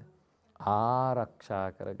කරන්න ඕනේද? ආරක්ෂා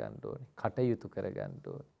කරගන්න ඕනේ. කටයුතු කරගන්න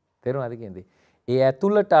ඕනේ. තේරුණාද කියන දේ? ඒ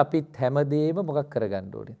ඇතුළට අපිත් හැමදේම මොකක්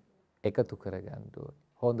කරගන්න ඕනේ? එකතු කරගන්න ඕනේ.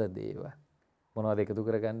 හොඳ දේවල්. මොනවද එකතු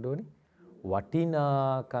කරගන්න ඕනේ?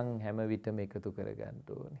 වටිනාකම් හැම විටම එකතු කරගන්න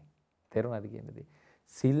ඕනේ. තේරුණාද කියන දේ?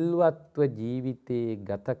 සිල්වත්ව ජීවිතේ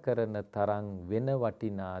ගත කරන තරම් වෙන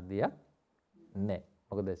වටිනා දෙයක් නැහැ.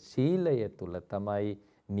 මොකද සීලය තුල තමයි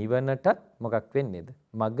නිවනටත් මොකක් වෙන්නේද?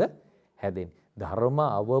 මග හැදෙන්නේ. ධර්ම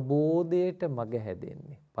අවබෝධයට මග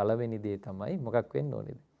හැදෙන්නේ. පළවෙනි දේ තමයි මොකක් වෙන්න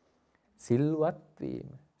ඕනේද? සිල්වත් වීම.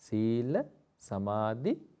 සීල,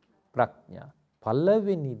 සමාධි, ප්‍රඥා.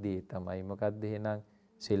 පළවෙනි දේ තමයි මොකක්ද එහෙනම්?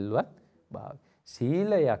 සිල්වත් භාවය.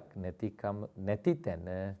 සීලයක් නැති තැන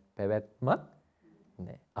පැවැත්මක්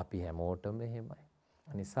නැහැ. අපි හැමෝටම එහෙමයි.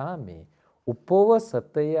 අනිසා මේ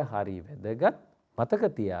උපවසතය හරි වැදගත්. මතක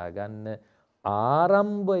තියාගන්න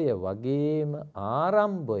ආරම්භය වගේම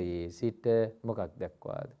ආරම්භයේ සිට මොකක්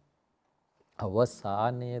දක්වාද?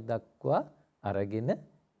 අවසානය දක්වා අරගෙන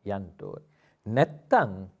යන්න ඕනේ.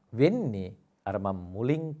 නැත්තම් වෙන්නේ අර මම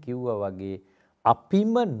මුලින් කිව්වා වගේ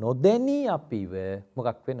අපිම නොදැනී අපිව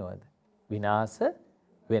මොකක් වෙනවද? විනාශ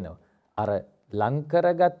වෙනවා. අර ලං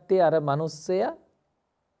කරගත්තේ අර මිනිස්සයා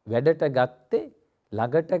වැඩට ගත්තේ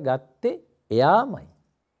ළඟට ගත්තේ එයාමයි.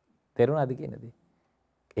 තේරුණාද කියන දේ?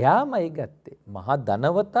 එයාමයි ගත්තේ. මහා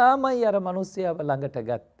ධනවතාමයි අර මිනිස්සයාව ළඟට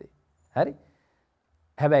ගත්තේ. හරි?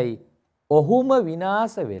 හැබැයි ඔහුම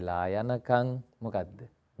විනාශ වෙලා යනකම් මොකද්ද?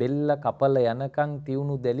 බෙල්ල කපල යනකම්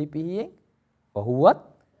තියුණු දෙලිපිහියෙන් ඔහුවත්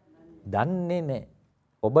දන්නේ නැහැ.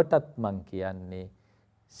 ඔබටත් මං කියන්නේ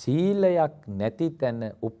සීලයක් නැති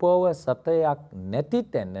තැන, උපවසතයක් නැති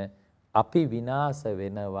තැන අපි විනාශ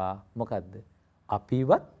වෙනවා. මොකද්ද?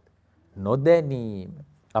 අපිවත් නොදැනීම.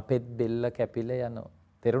 අපෙත් බෙල්ල කැපිලා යනවා.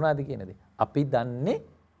 තේරුණාද කියන දේ? අපි දන්නේ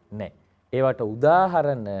නැහැ. ඒවට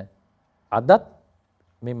උදාහරණ අදත්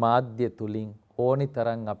මේ මාධ්‍ය තුලින් ඕනි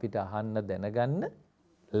තරම් අපිට අහන්න දැනගන්න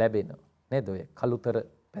ලැබෙනවා. නේද? ඔය කළුතර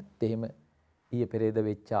පැත්තේම ඊයේ පෙරේද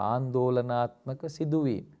වෙච්ච ආందోලනාත්මක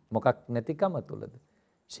සිදුවීම් මොකක් නැතිකම තුලද?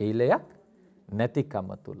 ශීලයක් නැතිකම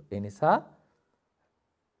තුල. ඒ නිසා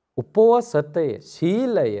උපවසතය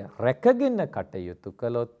ශීලය රැකගෙන කටයුතු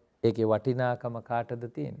කළොත් ඒකේ වටිනාකම කාටද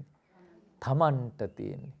තියෙන්නේ? තමන්ට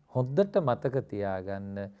තියෙන්නේ. හොඳට මතක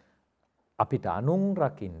තියාගන්න අපිට අනුන්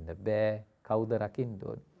රකින්න බෑ. කවුද රකින්න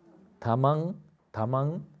ඕනේ? තමන්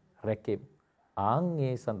රැකෙමු. ආන්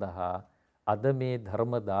ඒ සඳහා අද මේ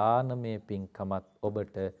ධර්ම දානමය පින්කමත්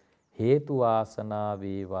ඔබට හේතු වාසනා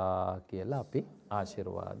වේවා කියලා අපි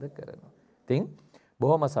ආශිර්වාද කරනවා. ඉතින්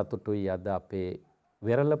බොහොම සතුටුයි අද අපේ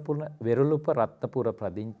වෙරළුප රත්නපුර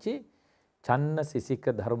ප්‍රදිංචි චන්න සිසික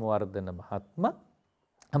ධර්මවර්ධන මහත්මයා,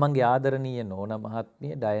 තමන්ගේ ආදරණීය නෝන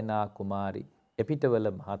මහත්මිය ඩයනා කුමාරි එපිටවල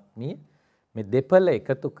මහත්මිය මේ දෙපළ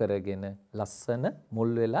එකතු කරගෙන ලස්සන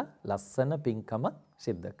මුල් වෙලා ලස්සන පින්කමක්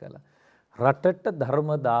සිද්ධ කළා. රටට ධර්ම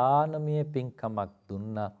දානමය පින්කමක්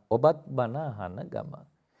දුන්නා. ඔබත් බණ අහන ගම.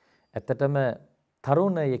 ඇත්තටම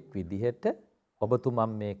තරුණයෙක් විදිහට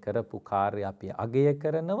ඔබතුමන් මේ කරපු කාර්ය අපි අගය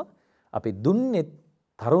කරනවා. අපි දුන්නේ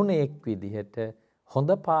තරුණයෙක් විදිහට හොඳ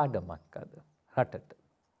පාඩමක් අද රටට.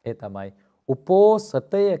 ඒ තමයි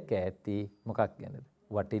උපෝසතයක ඇති මොකක් ගැනද?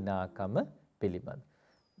 වටිනාකම පිළිබඳ.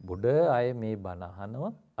 බුඩ අය මේ බණ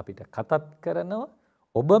අහනවා, අපිට කතත් කරනවා.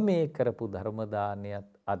 ඔබ මේ කරපු ධර්ම දානයත්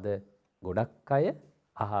අද ගොඩක් අය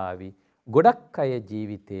අහාවි. ගොඩක් අය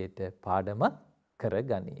ජීවිතේට පාඩමක්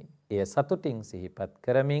කරගනී. එය සතුටින් සිහිපත්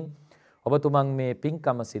කරමින් ඔබතුමන් මේ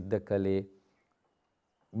පින්කම සිද්ධ කළේ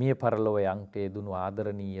මිය පරලොව යන්ට යෙදුණු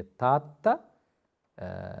ආදරණීය තාත්තා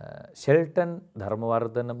ෂෙල්ටන්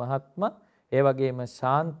ධර්මවර්ධන මහත්මයා, ඒ වගේම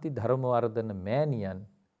ශාන්ති ධර්මවර්ධන මෑණියන්,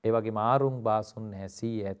 ඒ වගේම ආරුං බාසුන්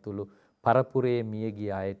හැසී ඇතුළු පරපුරේ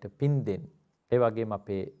මියගිය අයට පින් දෙන්න. ඒ වගේම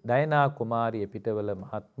අපේ ඩයනා කුමාරිය පිටවල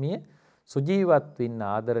මහත්මිය සුජීවත් වෙන්න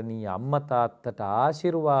ආදරණීය අම්මා තාත්තට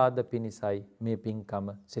ආශිර්වාද පිණිසයි මේ පින්කම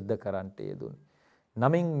සිද්ධ කරන්නට යෙදුනේ.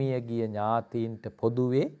 නමින් මියගිය ඥාතීන්ට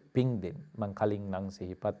පොදුවේ පින් දෙන්න. මම කලින් නම්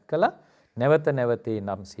සිහිපත් කළා. නැවත නැවතේ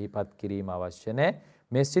නම් සිහිපත් කිරීම අවශ්‍ය නැහැ.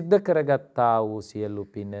 මේ සිද්ධ කරගත්තා වූ සියලු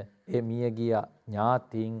පින ඒ මියගිය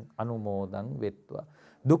ඥාතීන් අනුමෝදන් වෙත්වා.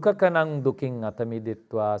 දුකකනං දුකින් අත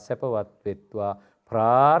මිදෙත්වා, සැපවත් වෙත්වා,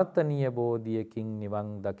 ප්‍රාර්ථනීය බෝධියකින්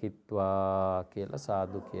නිවන් දකිත්වා කියලා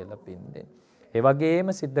සාදු කියලා පින් දෙන්න. ඒ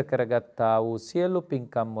වගේම සිද්ධ කරගත්තා වූ සියලු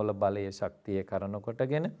පින්කම් වල බලය ශක්තිය කරන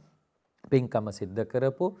කොටගෙන පින්කම සිද්ධ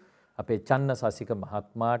කරපු අපේ චන්න සසික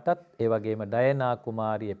මහත්මයාටත්, ඒ වගේම ඩයනා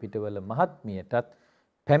කුමාරිය පිටවල මහත්මියටත්,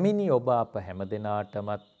 පැමිණි ඔබ අප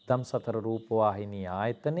හැමදෙනාටමත්, ධම්සතර රූපවාහිනී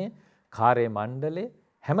ආයතනය, කාර්ය මණ්ඩලය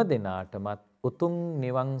හැමදෙනාටමත් උතුම්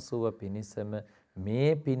නිවන් සුව පිණිසම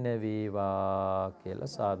මේ පින වේවා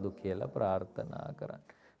කියලා සාදු කියලා ප්‍රාර්ථනා කරන්න.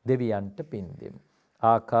 දෙවියන්ට පින් දෙමු.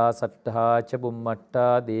 ආකාසට්ඨා ච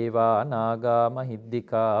බුම්මට්ඨා දේවා නාග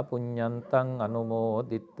මහිද්దికා පුඤ්ඤන්තං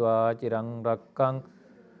අනුමෝදිත්වා චිරං රක්ඛං.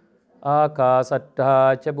 ආකාසට්ඨා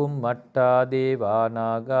ච බුම්මට්ඨා දේවා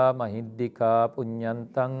නාග මහිද්దికා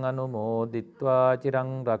පුඤ්ඤන්තං අනුමෝදිත්වා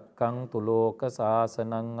චිරං රක්ඛන්තු ලෝක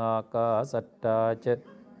සාසනං. ආකාසට්ඨා ච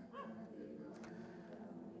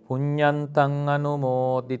පුඤ්ඤන්තං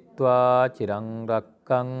අනුමෝදිත්වා චිරං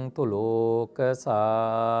රක්ඛන්තු ලෝක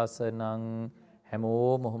සාසනං.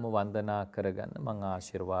 හැමෝම වන්දනා කරගන්න මං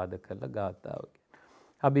ආශිර්වාද කළ ගාථාවක.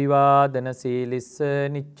 අභිවාදන සීලිස්ස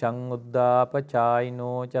නිච්ඡං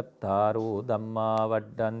උද්ධාපචායිනෝ චත්තාරෝ ධම්මා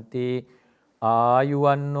වඩ්ඩಂತಿ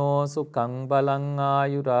ආයුවන්නෝ සුඛං බලං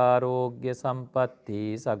ආයුරාෝග්‍ය සම්පatti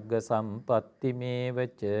සග්ග සම්පatti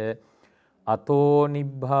මේවච අතෝ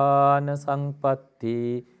නිබ්බාන සංපatti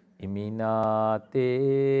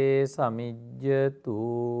ඉමිනාතේ සමිජ්ජතු.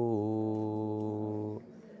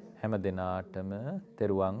 හැම දිනාටම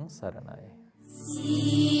තෙරුවන් සරණයි.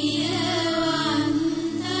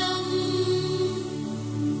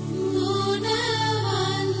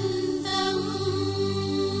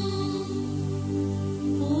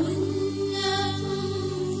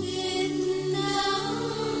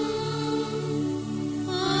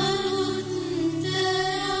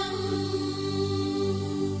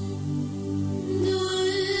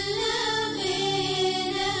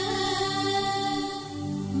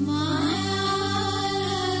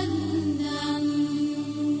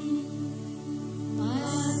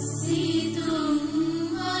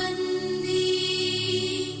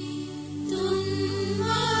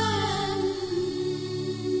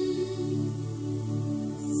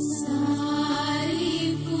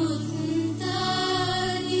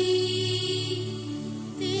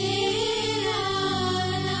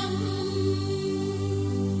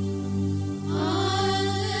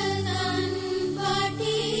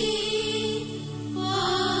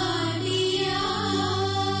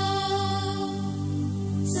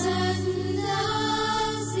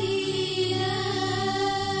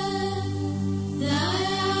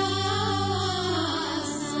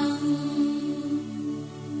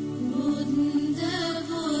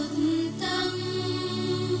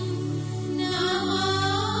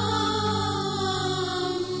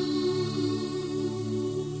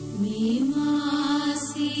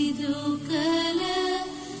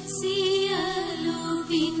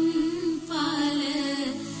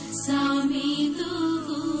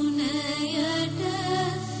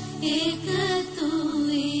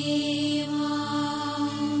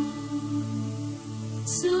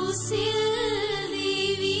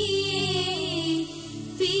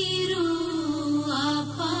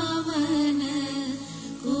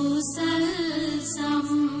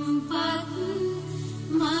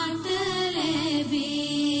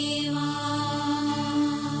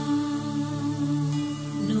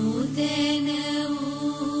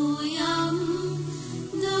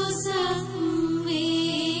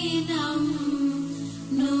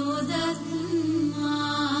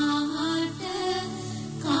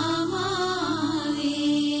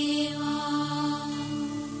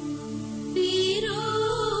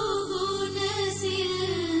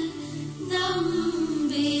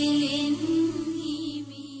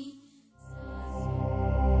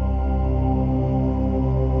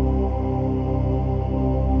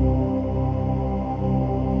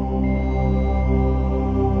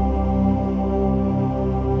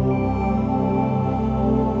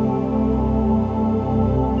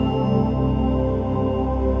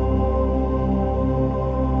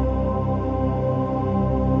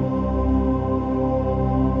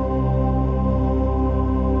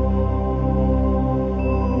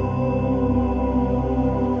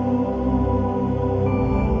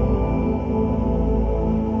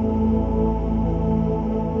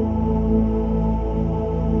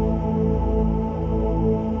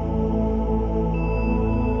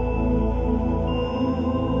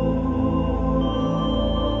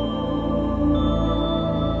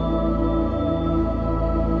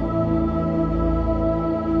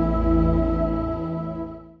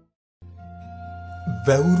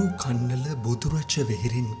 වැවුරු කන්නල බුදුරජ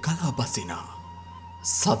වෙහෙරින් කලා බසිනා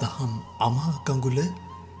සදහම් අමාකඟුල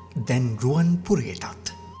දැන් රුවන්පුරයටත්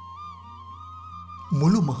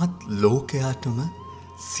මුළු මහත් ලෝකයාටම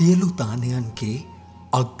සියලු දානයන්ගේ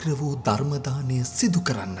අග්‍ර වූ ධර්මදානය සිදු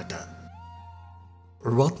කරන්නට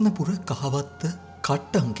රත්නපුර කහවත්ත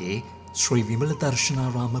කට්ටන්ගේ ශ්‍රී විමල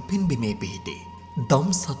දර්ශනාරාම පින්බිමේ පිහිටි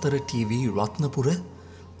දම් සතර TV රත්නපුර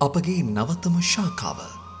අපගේ නවතම ශාඛාව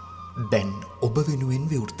දැන් ඔබ වෙනුවෙන්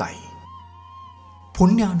විවෘතයි.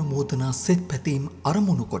 පුණ්‍යානුමෝදනා සෙත් පැතීම්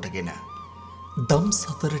අරමුණු කොටගෙන දම්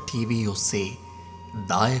සතර TV ඔස්සේ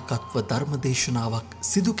දායකත්ව ධර්මදේශනාවක්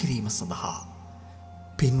සිදු කිරීම සඳහා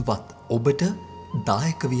පින්වත් ඔබට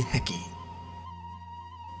දායක විය හැකියි.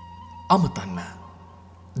 අමතන්න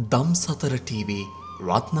දම් සතර TV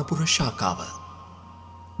රත්නපුර ශාඛාව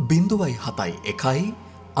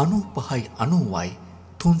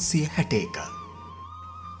 0.1-95-90-361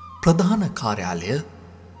 ප්‍රධාන කාර්යාලය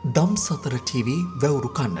දම් සතර TV වැවුරු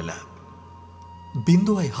කන්නල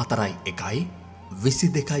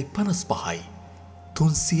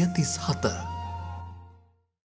 0.41-22-55-337